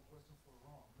simple question for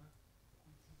Ron.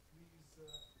 Could you please say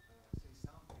something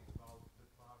about the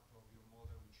part of your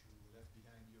model which you left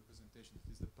behind in your presentation?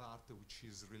 It is the part which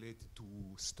is related to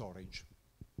storage.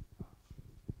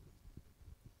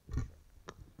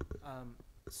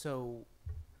 So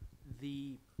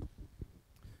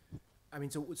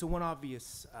one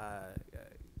obvious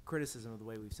criticism of the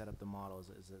way we've set up the model is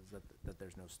that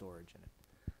there's no storage in it.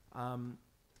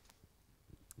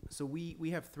 So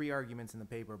we have three arguments in the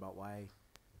paper about why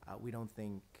we don't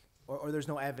think, or there's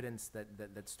no evidence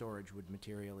that storage would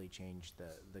materially change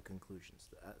the conclusions.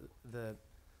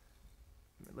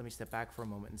 Let me step back for a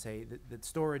moment and say that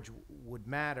storage would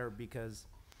matter because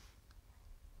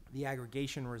the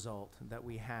aggregation result that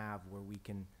we have where we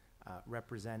can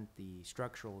represent the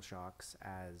structural shocks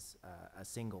as a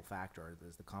single factor,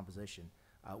 as the composition,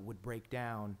 would break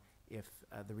down if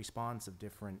the response of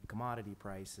different commodity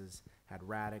prices had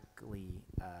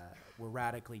were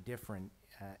radically different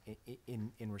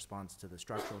in response to the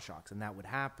structural shocks, and that would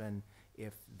happen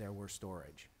if there were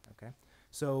storage. Okay,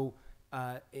 so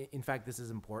in fact, this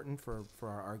is important for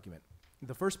our argument.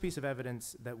 The first piece of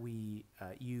evidence that we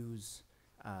use,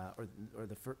 or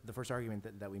the first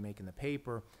argument that we make in the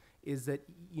paper, is that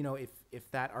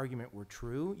if that argument were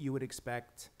true, you would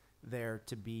expect there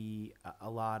to be a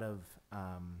lot of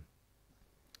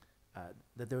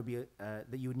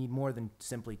that you would need more than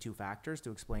simply two factors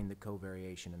to explain the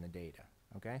covariation in the data.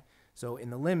 Okay, so in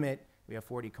the limit, we have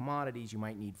 40 commodities. You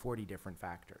might need 40 different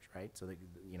factors, right? So that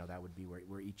that would be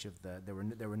where each of there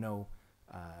were no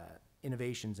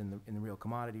innovations in the real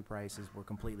commodity prices were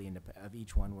completely of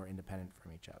each one were independent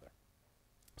from each other.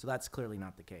 So that's clearly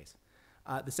not the case.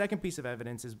 The second piece of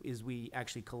evidence is we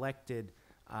actually collected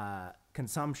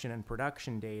consumption and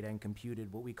production data and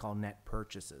computed what we call net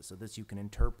purchases. So this you can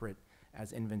interpret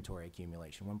as inventory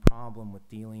accumulation. One problem with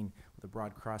dealing with a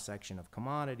broad cross-section of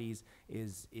commodities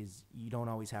is you don't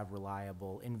always have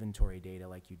reliable inventory data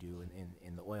like you do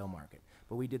in the oil market.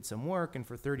 But we did some work, and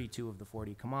for 32 of the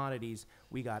 40 commodities,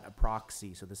 we got a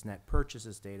proxy, so this net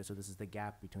purchases data, so this is the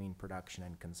gap between production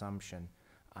and consumption.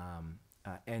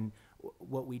 And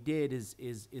what we did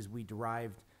is we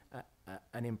derived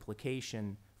an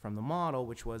implication from the model,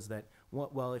 which was that,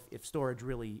 well, if storage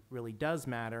really does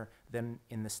matter, then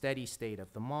in the steady state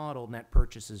of the model, net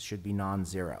purchases should be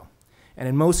non-zero. And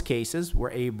in most cases,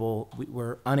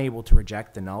 we're unable to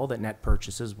reject the null that net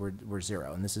purchases were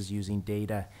zero. And this is using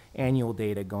annual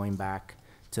data going back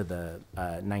to the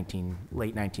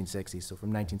late 1960s, so from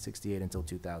 1968 until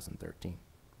 2013.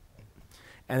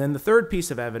 And then the third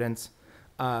piece of evidence,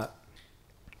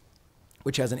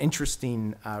 which has an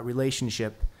interesting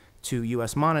relationship to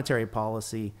U.S. monetary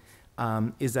policy,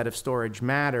 is that if storage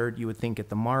mattered, you would think at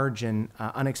the margin,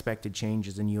 unexpected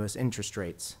changes in U.S. interest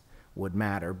rates would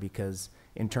matter, because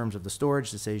in terms of the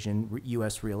storage decision,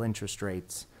 U.S. real interest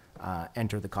rates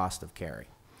enter the cost of carry.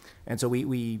 And so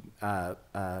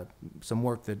some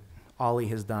work that Ollie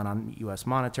has done on U.S.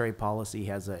 monetary policy, he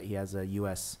has a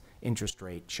U.S. interest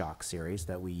rate shock series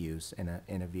that we use in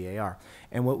a VAR.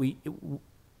 And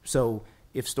so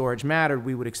if storage mattered,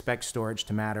 we would expect storage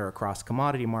to matter across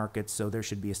commodity markets, so there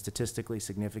should be a statistically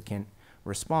significant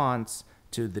response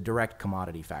to the direct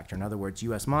commodity factor. In other words,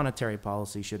 U.S. monetary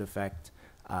policy should affect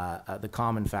the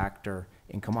common factor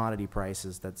in commodity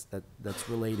prices that's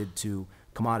related to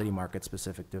commodity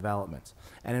market-specific developments.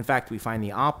 And in fact, we find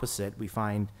the opposite. We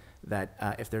find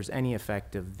that if there's any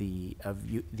effect of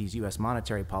these U.S.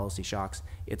 monetary policy shocks,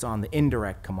 it's on the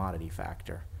indirect commodity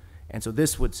factor. And so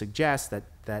this would suggest that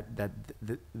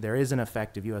there is an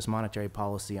effect of U.S. monetary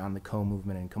policy on the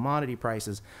co-movement in commodity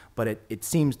prices, but it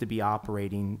seems to be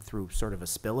operating through sort of a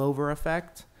spillover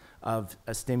effect of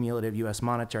a stimulative U.S.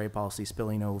 monetary policy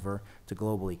spilling over to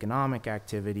global economic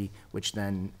activity, which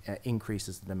then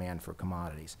increases the demand for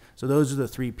commodities. So those are the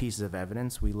three pieces of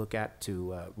evidence we look at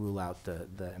to rule out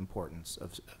the importance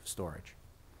of storage.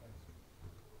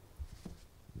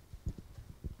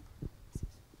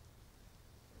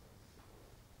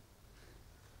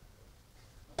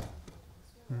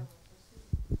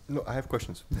 No, I have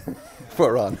questions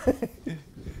for Ron.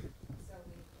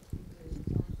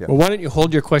 Yeah. Well, why don't you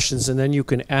hold your questions and then you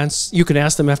can ask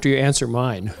them after you answer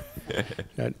mine.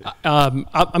 I'm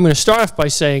going to start off by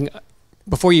saying,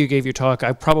 before you gave your talk,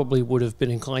 I probably would have been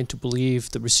inclined to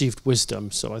believe the received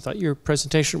wisdom. So I thought your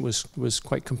presentation was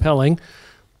quite compelling,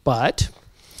 but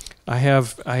I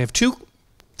have two.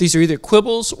 These are either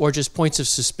quibbles or just points of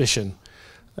suspicion.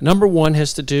 Number one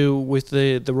has to do with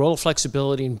the role of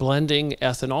flexibility in blending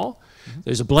ethanol. Mm-hmm.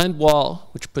 There's a blend wall,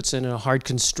 which puts in a hard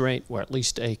constraint, or at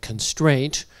least a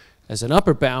constraint, as an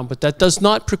upper bound, but that does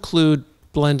not preclude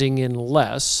blending in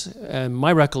less. And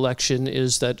my recollection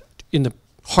is that in the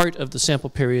heart of the sample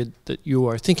period that you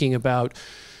are thinking about,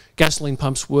 gasoline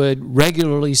pumps would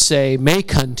regularly say may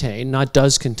contain, not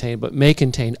does contain, but may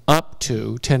contain up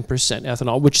to 10%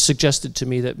 ethanol, which suggested to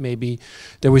me that maybe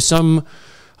there was some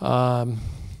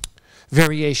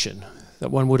variation that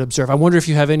one would observe. I wonder if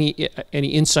you have any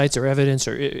insights or evidence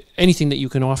or anything that you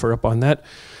can offer up on that.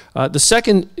 The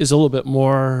second is a little bit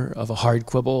more of a hard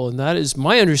quibble, and that is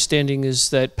my understanding is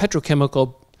that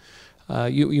petrochemical,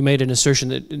 you made an assertion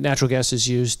that natural gas is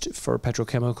used for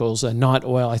petrochemicals and not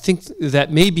oil. I think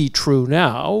that may be true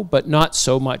now, but not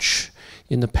so much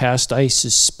in the past. I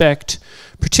suspect,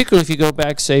 particularly if you go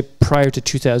back, say, prior to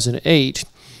 2008,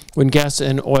 when gas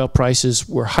and oil prices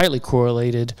were highly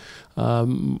correlated,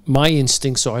 my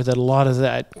instincts are that a lot of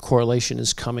that correlation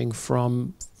is coming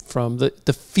from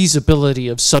the feasibility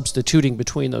of substituting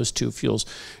between those two fuels.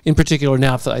 In particular,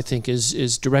 naphtha, I think,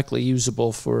 is directly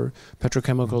usable for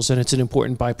petrochemicals, and it's an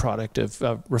important byproduct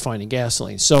of refining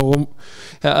gasoline. So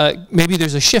maybe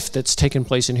there's a shift that's taken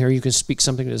place in here. You can speak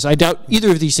something to this. I doubt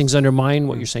either of these things undermine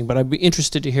what you're saying, but I'd be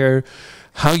interested to hear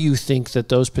how you think that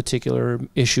those particular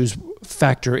issues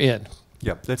factor in.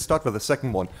 Yeah, let's start with the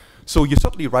second one. So you're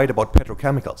certainly right about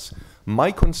petrochemicals.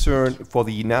 My concern for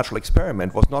the natural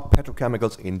experiment was not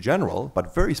petrochemicals in general,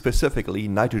 but very specifically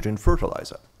nitrogen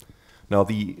fertilizer. Now,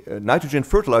 the nitrogen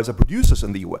fertilizer producers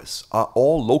in the US are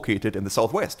all located in the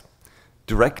Southwest,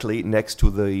 directly next to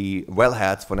the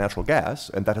wellheads for natural gas,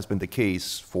 and that has been the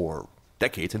case for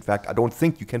decades. In fact, I don't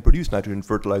think you can produce nitrogen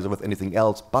fertilizer with anything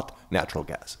else but natural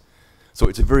gas. So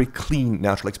it's a very clean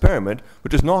natural experiment,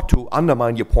 which is not to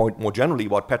undermine your point more generally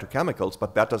about petrochemicals,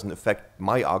 but that doesn't affect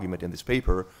my argument in this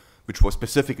paper, which was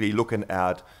specifically looking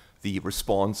at the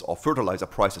response of fertilizer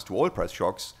prices to oil price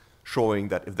shocks, showing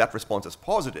that if that response is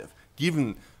positive,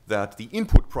 given that the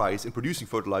input price in producing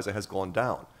fertilizer has gone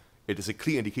down, it is a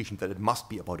clear indication that it must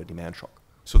be about a demand shock.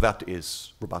 So that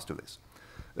is robust to this.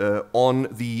 On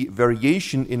the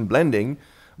variation in blending,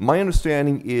 my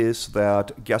understanding is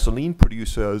that gasoline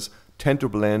producers tend to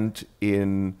blend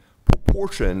in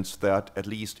proportions that, at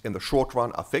least in the short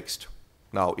run, are fixed.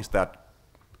 Now, is that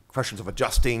questions of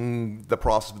adjusting the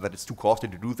process, that it's too costly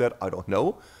to do that? I don't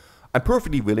know. I'm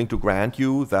perfectly willing to grant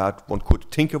you that one could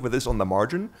tinker with this on the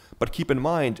margin, but keep in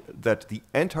mind that the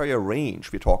entire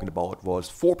range we're talking about was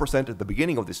 4% at the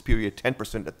beginning of this period,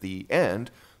 10% at the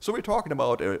end. So we're talking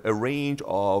about a range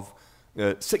of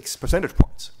 6 percentage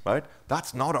points, right?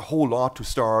 That's not a whole lot to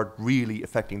start really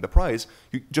affecting the price.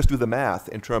 You just do the math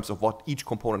in terms of what each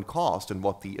component cost and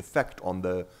what the effect on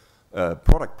the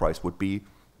product price would be,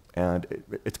 and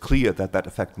it's clear that that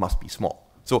effect must be small.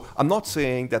 So I'm not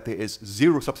saying that there is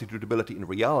zero substitutability in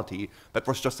reality. That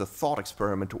was just a thought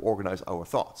experiment to organize our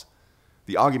thoughts.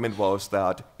 The argument was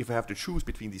that if I have to choose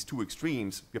between these two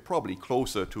extremes, we're probably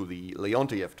closer to the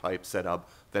Leontief type setup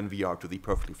than we are to the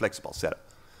perfectly flexible setup.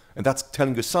 And that's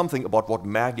telling you something about what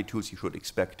magnitudes you should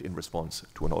expect in response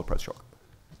to an oil price shock.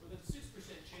 So the 6%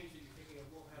 change that you're thinking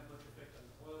of won't have much effect on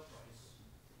the oil price,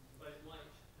 but it might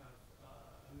have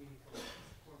a meaningful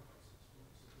corn prices.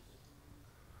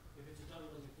 If it's a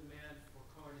doubling of demand for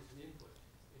corn as an input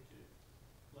into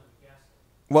blended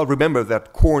gasoline. Well, remember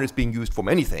that corn is being used for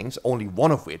many things, only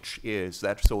one of which is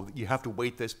that, so you have to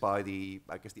weight this by the,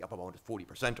 I guess the upper bound is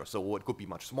 40% or so, or it could be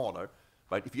much smaller.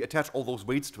 Right? If you attach all those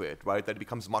weights to it, right, then it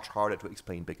becomes much harder to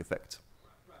explain big effects.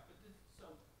 Right, but so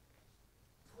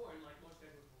corn, like most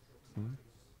agricultural commodities,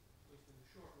 at least in the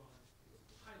short run, is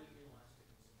highly inelastic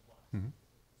in supply.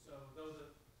 So though the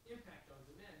impact on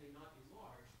demand may not be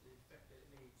large, the effect that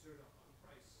it may exert on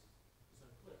price is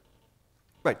unclear.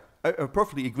 Right. I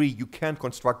perfectly agree. You can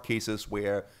construct cases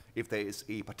where if there is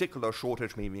a particular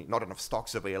shortage, maybe not enough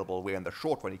stocks available, where in the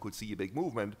short run you could see a big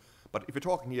movement. But if you're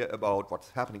talking here about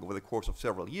what's happening over the course of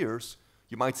several years,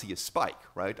 you might see a spike,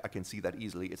 right? I can see that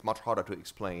easily. It's much harder to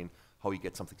explain how you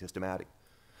get something systematic.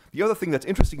 The other thing that's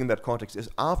interesting in that context is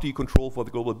after you control for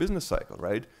the global business cycle,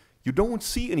 right, you don't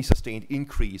see any sustained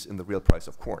increase in the real price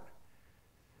of corn,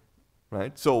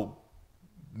 right? So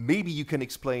maybe you can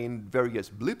explain various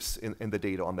blips in the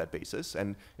data on that basis.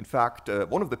 And in fact,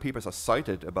 one of the papers I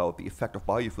cited about the effect of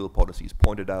biofuel policies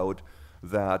pointed out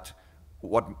that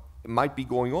what might be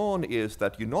going on is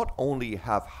that you not only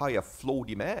have higher flow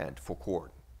demand for corn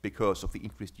because of the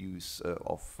increased use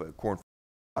of corn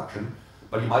production,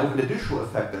 but you might have an additional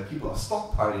effect that people are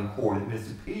stockpiling corn in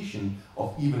anticipation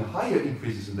of even higher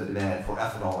increases in the demand for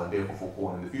ethanol and therefore for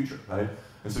corn in the future, right?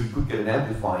 And so you could get an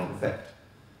amplifying effect.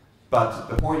 But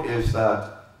the point is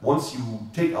that once you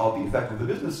take out the effect of the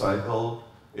business cycle,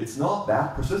 it's not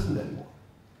that persistent anymore.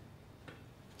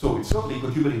 So it's certainly a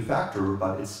contributing factor,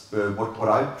 but it's what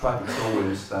I'm trying to show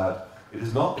is that it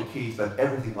is not the case that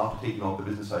everything after taking out the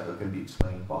business cycle can be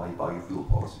explained by biofuel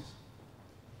policies.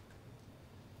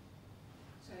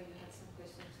 So you had some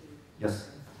questions? Yes,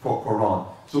 for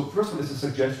Ron. So first one is a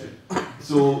suggestion.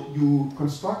 So you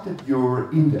constructed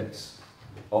your index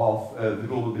of the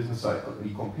global business cycle, and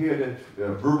you compared it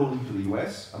verbally to the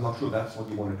US. I'm not sure that's what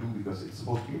you want to do because it's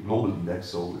supposed to be a global index,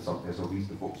 so there's no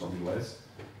reason to focus on the US.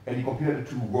 And you compare it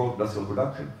to world industrial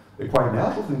production. The quite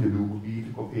natural thing to do would be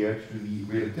to compare it to the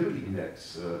reactivity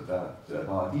index that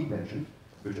Mahdi mentioned,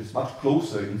 which is much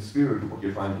closer in spirit to what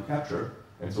you're trying to capture.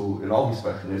 And so an obvious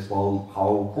question is, well,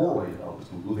 how correlated are those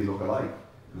two? Do they look alike?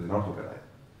 Do they not look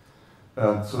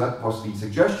alike? So that was the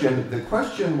suggestion. The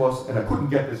question was, and I couldn't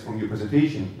get this from your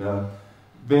presentation,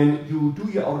 when you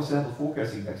do your outer sample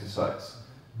forecasting exercise,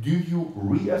 do you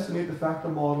re-estimate the factor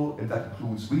model, and that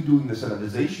includes redoing the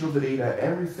standardization of the data,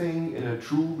 everything in a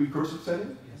true recursive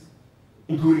setting? Yes.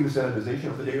 Including the standardization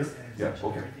of the data? Yeah,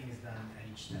 okay. Everything is done at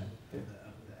each step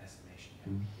of the estimation.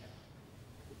 Yeah.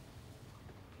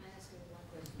 Can I ask you one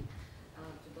question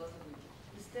to both of you?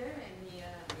 Is there any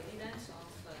evidence of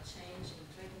change in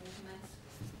trade movements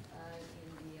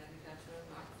in the agricultural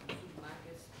market, food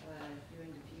markets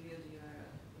during the period you are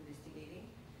investigating?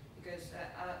 Because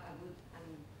I would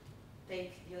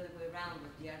take the other way around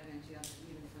with the argument you have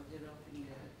given for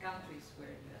developing countries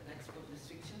where you have export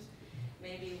restrictions.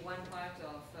 Maybe one part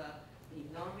of the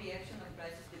non-reaction of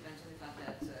prices depends on the fact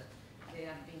that they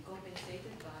have been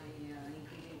compensated by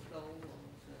increasing flow of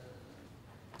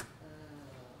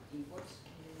imports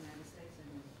in the United States.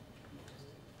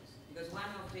 And Because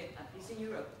one of the, at least in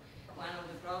Europe, one of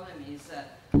the problems is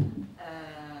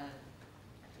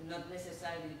not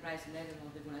necessarily the price level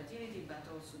of the volatility, but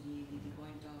also the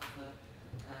point of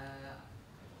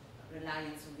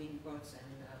reliance on imports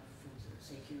and food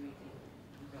security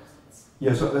in presence.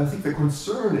 Yeah, so I think the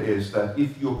concern is that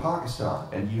if you're Pakistan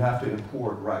and you have to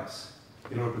import rice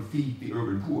in order to feed the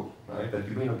urban poor, right, that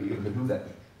you may not be able to do that.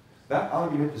 That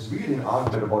argument is really an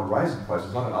argument about rising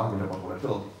prices, not an argument about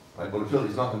volatility. Right? Volatility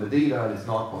is not in the data and it's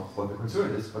not what the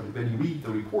concern is, but when you read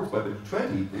the reports by the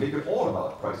G20, they make it all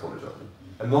about price volatility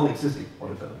and non-existing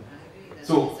volatility. I agree,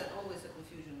 So, it's always a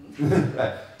confusion.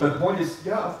 right. But the point is,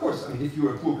 yeah, of course, I mean, if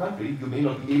you're a poor country, you may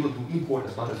not be able to import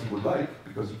as much as you would like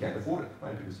because you can't afford it,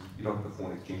 right? Because you don't have the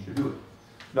foreign exchange to do it.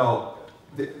 Now,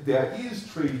 there is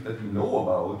trade that we know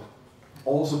about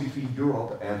also between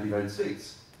Europe and the United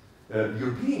States.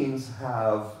 Europeans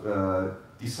have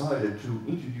decided to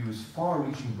introduce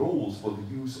far-reaching goals for the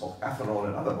use of ethanol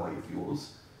and other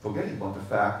biofuels, forgetting about the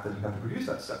fact that you have to produce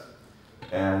that stuff.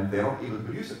 And they're not able to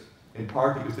produce it, in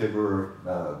part because they were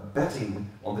betting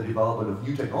on the development of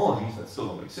new technologies that still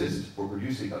don't exist for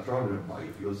producing alternative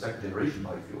biofuels, second-generation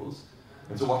biofuels.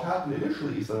 And so what happened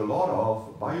initially is that a lot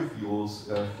of biofuels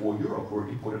for Europe were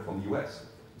imported from the US.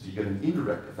 So you get an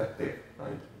indirect effect there,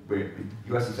 right? Where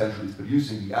the US essentially is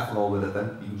producing the ethanol that is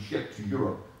then being shipped to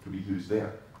Europe to be used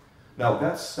there. Now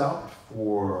that stopped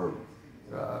for,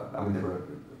 I mean, there were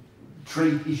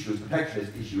trade issues,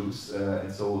 protectionist issues,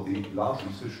 and so they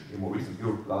largely switched, in more recent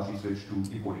Europe, largely switched to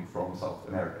importing from South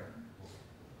America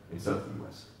instead of the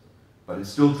US. But it's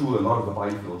still true a lot of the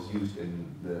biofuels used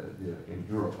in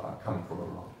Europe are coming from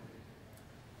abroad.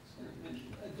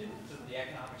 Didn't the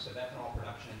economics of ethanol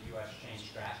production in the U.S.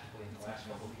 change drastically in the last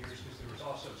couple of years because there was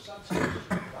also subsidies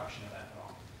for the production of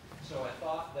ethanol? So I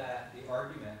thought that the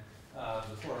argument of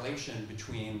the correlation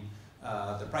between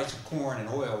the price of corn and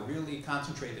oil really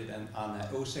concentrated on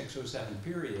that 06-07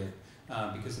 period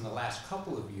because in the last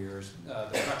couple of years, the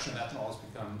production of ethanol has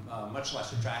become much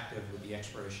less attractive with the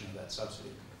expiration of that subsidy.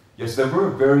 Yes, there were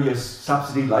various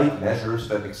subsidy-like measures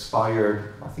that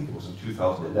expired, I think it was in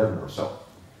 2011 or so.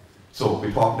 So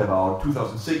we're talking about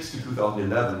 2006 to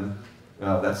 2011,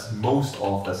 that's most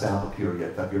of the sample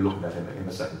period that we're looking at in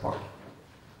the second part.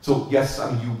 So yes,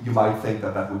 I mean, you might think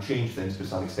that that would change things to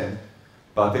some extent,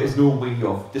 but there is no way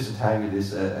of disentangling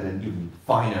this at an even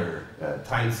finer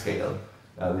time scale.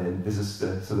 And this is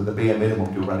sort of the bare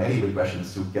minimum to run any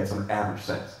regressions to get some average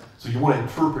sense. So you want to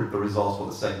interpret the results for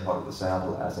the second part of the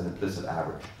sample as an implicit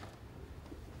average.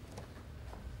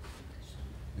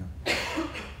 Yeah.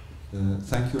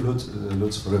 Thank you,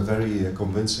 Lutz, for a very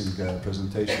convincing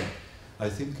presentation. I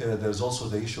think there's also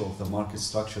the issue of the market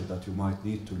structure that you might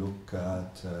need to look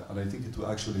at, and I think it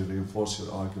will actually reinforce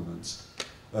your arguments.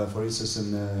 For instance,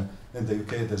 in the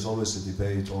UK, there's always a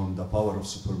debate on the power of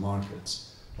supermarkets,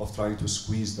 of trying to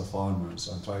squeeze the farmers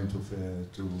and trying to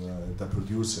the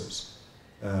producers.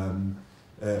 And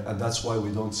that's why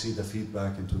we don't see the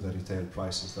feedback into the retail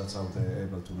prices. That's how they're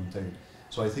able to maintain.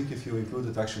 So I think if you include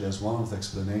it actually as one of the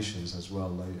explanations as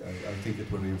well, I think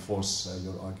it will reinforce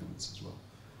your arguments as well.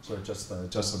 So just an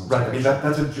observation. Right. I mean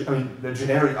that's the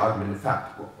generic argument. In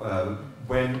fact,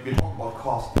 when we talk about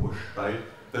cost push, right,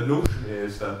 the notion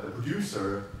is that the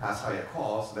producer has higher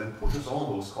costs, then pushes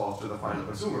on those costs to the final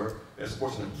consumer. There's of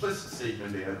course an implicit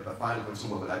statement there that the final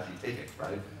consumer will actually take it,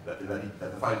 right? That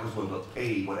the final consumer will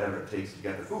pay whatever it takes to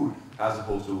get the food, as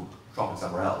opposed to shopping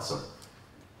somewhere else.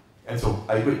 And so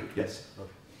I agree. Yes.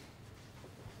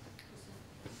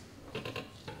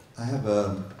 I have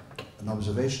an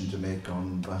observation to make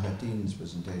on Bahatine's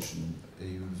presentation.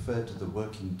 You referred to the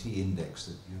working tea index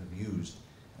that you have used,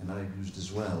 and I've used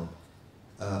as well.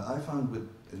 I found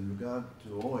in regard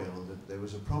to oil that there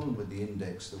was a problem with the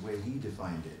index, the way he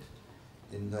defined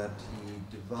it, in that he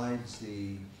divides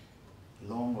the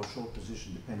long or short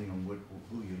position, depending on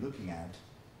who you're looking at,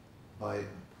 by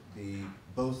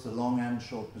both the long and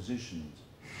short positions.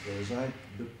 Whereas I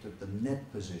looked at the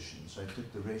net position, so I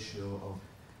took the ratio of,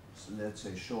 let's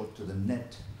say, short to the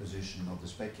net position of the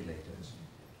speculators,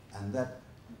 and that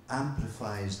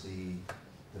amplifies the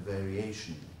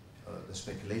variation, the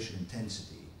speculation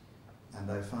intensity,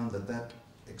 and I found that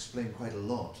explained quite a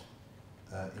lot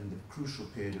in the crucial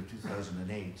period of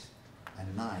 2008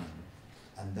 and 9,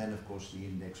 and then of course the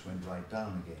index went right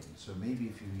down again. So maybe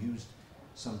if you used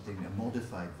a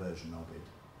modified version of it,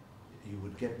 you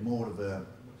would get more of a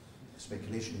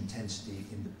speculation intensity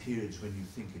in the periods when you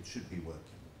think it should be working.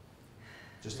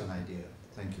 Just an idea.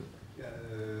 Thank you. Yeah,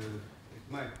 it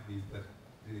might be, but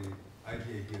the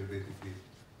idea here basically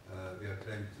we are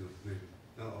trying to measure.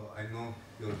 Now I know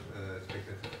your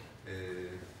speculative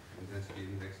intensity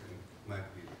index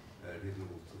might be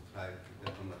reasonable to try to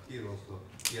get on that here also.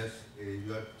 Yes,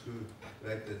 you are true,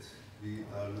 right, that we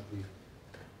are looking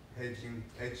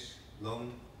hedge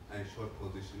long and short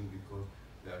position because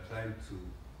we are trying to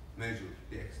measure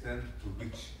the extent to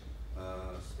which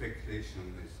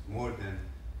speculation is more than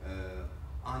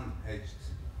unhedged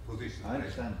position. I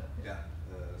understand that. Yeah,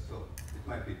 so it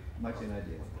might be. Might be an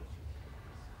idea.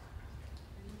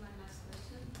 Anyone last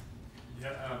question?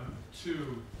 Yeah,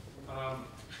 two.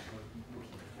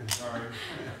 Sorry.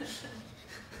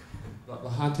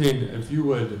 Hatin, if you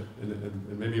would,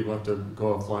 and maybe we'll have to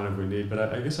go offline if we need,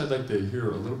 but I guess I'd like to hear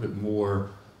a little bit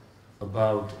more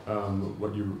about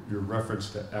what your reference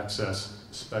to excess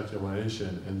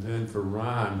speculation. And then for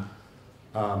Ron,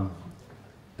 and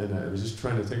I was just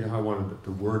trying to think of how I wanted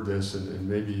to word this, and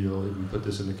maybe you'll even put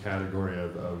this in the category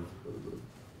of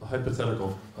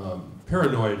hypothetical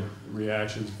paranoid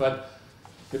reactions. But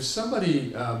if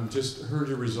somebody just heard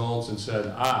your results and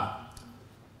said,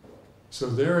 so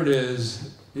there it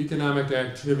is, economic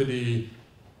activity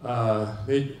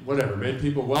made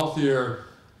people wealthier,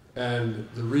 and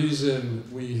the reason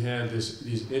we had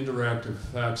these indirect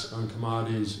effects on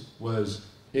commodities was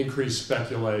increased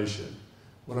speculation.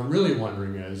 What I'm really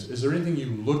wondering is there anything you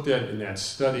looked at in that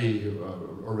study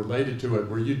or related to it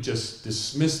where you'd just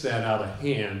dismiss that out of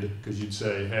hand because you'd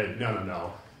say, hey,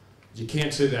 no, you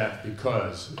can't say that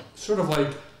because, sort of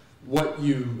like what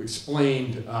you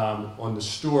explained on the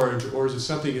storage, or is it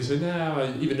something you say,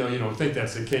 no, even though you don't think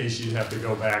that's the case, you have to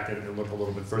go back and look a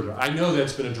little bit further. I know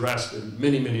that's been addressed in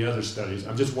many, many other studies.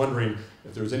 I'm just wondering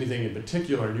if there was anything in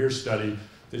particular in your study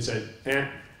that said,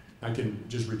 I can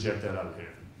just reject that out of hand.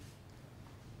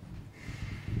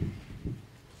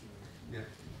 Yeah.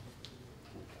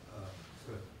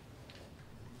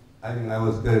 I think I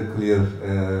was very clear.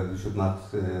 We should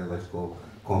not, let's go,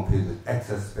 confuse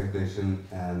excess speculation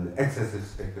and excessive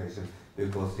speculation,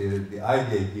 because here, the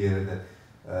idea here that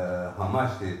how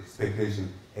much the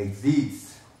speculation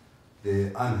exceeds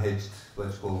the unhedged,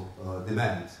 let's call,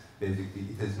 demand. Basically,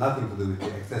 it has nothing to do with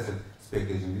the excessive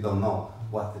speculation. We don't know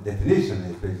what the definition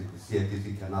is. Basically,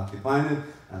 CFTC cannot define it,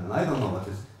 and I don't know what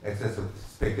is excessive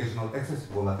speculation or excessive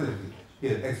volatility.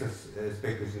 Here, excess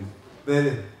speculation,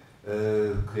 very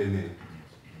clear meaning.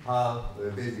 How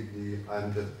basically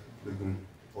I'm just looking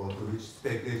or to which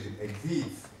speculation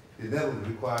exceeds the level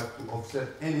required to offset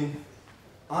any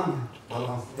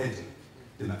unbalanced hedging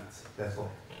demands. That's all.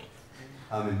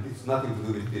 I mean, it's nothing to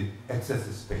do with the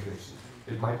excessive speculation.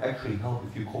 It might actually help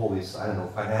if you call this, I don't know,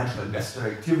 financial investor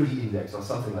activity index or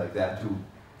something like that to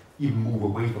even move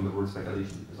away from the word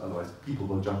speculation, because otherwise people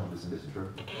will jump on this and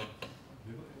misinterpret it.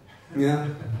 Yeah.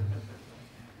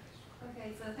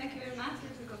 Okay, so thank you very much.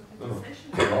 We conclude No, the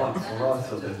session.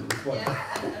 so that's the response. Yeah,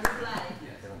 a reply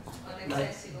on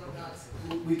excessive or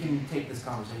not. We can take this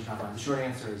conversation offline. The short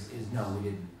answer is no, we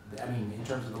didn't. I mean, in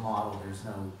terms of the model,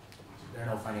 there are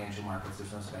no financial markets,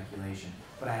 there's no speculation.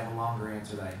 But I have a longer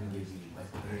answer that I can give you, but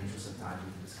in the interest of time,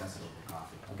 we can discuss it over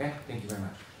coffee. Okay? Thank you very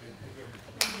much.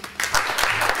 Thank you.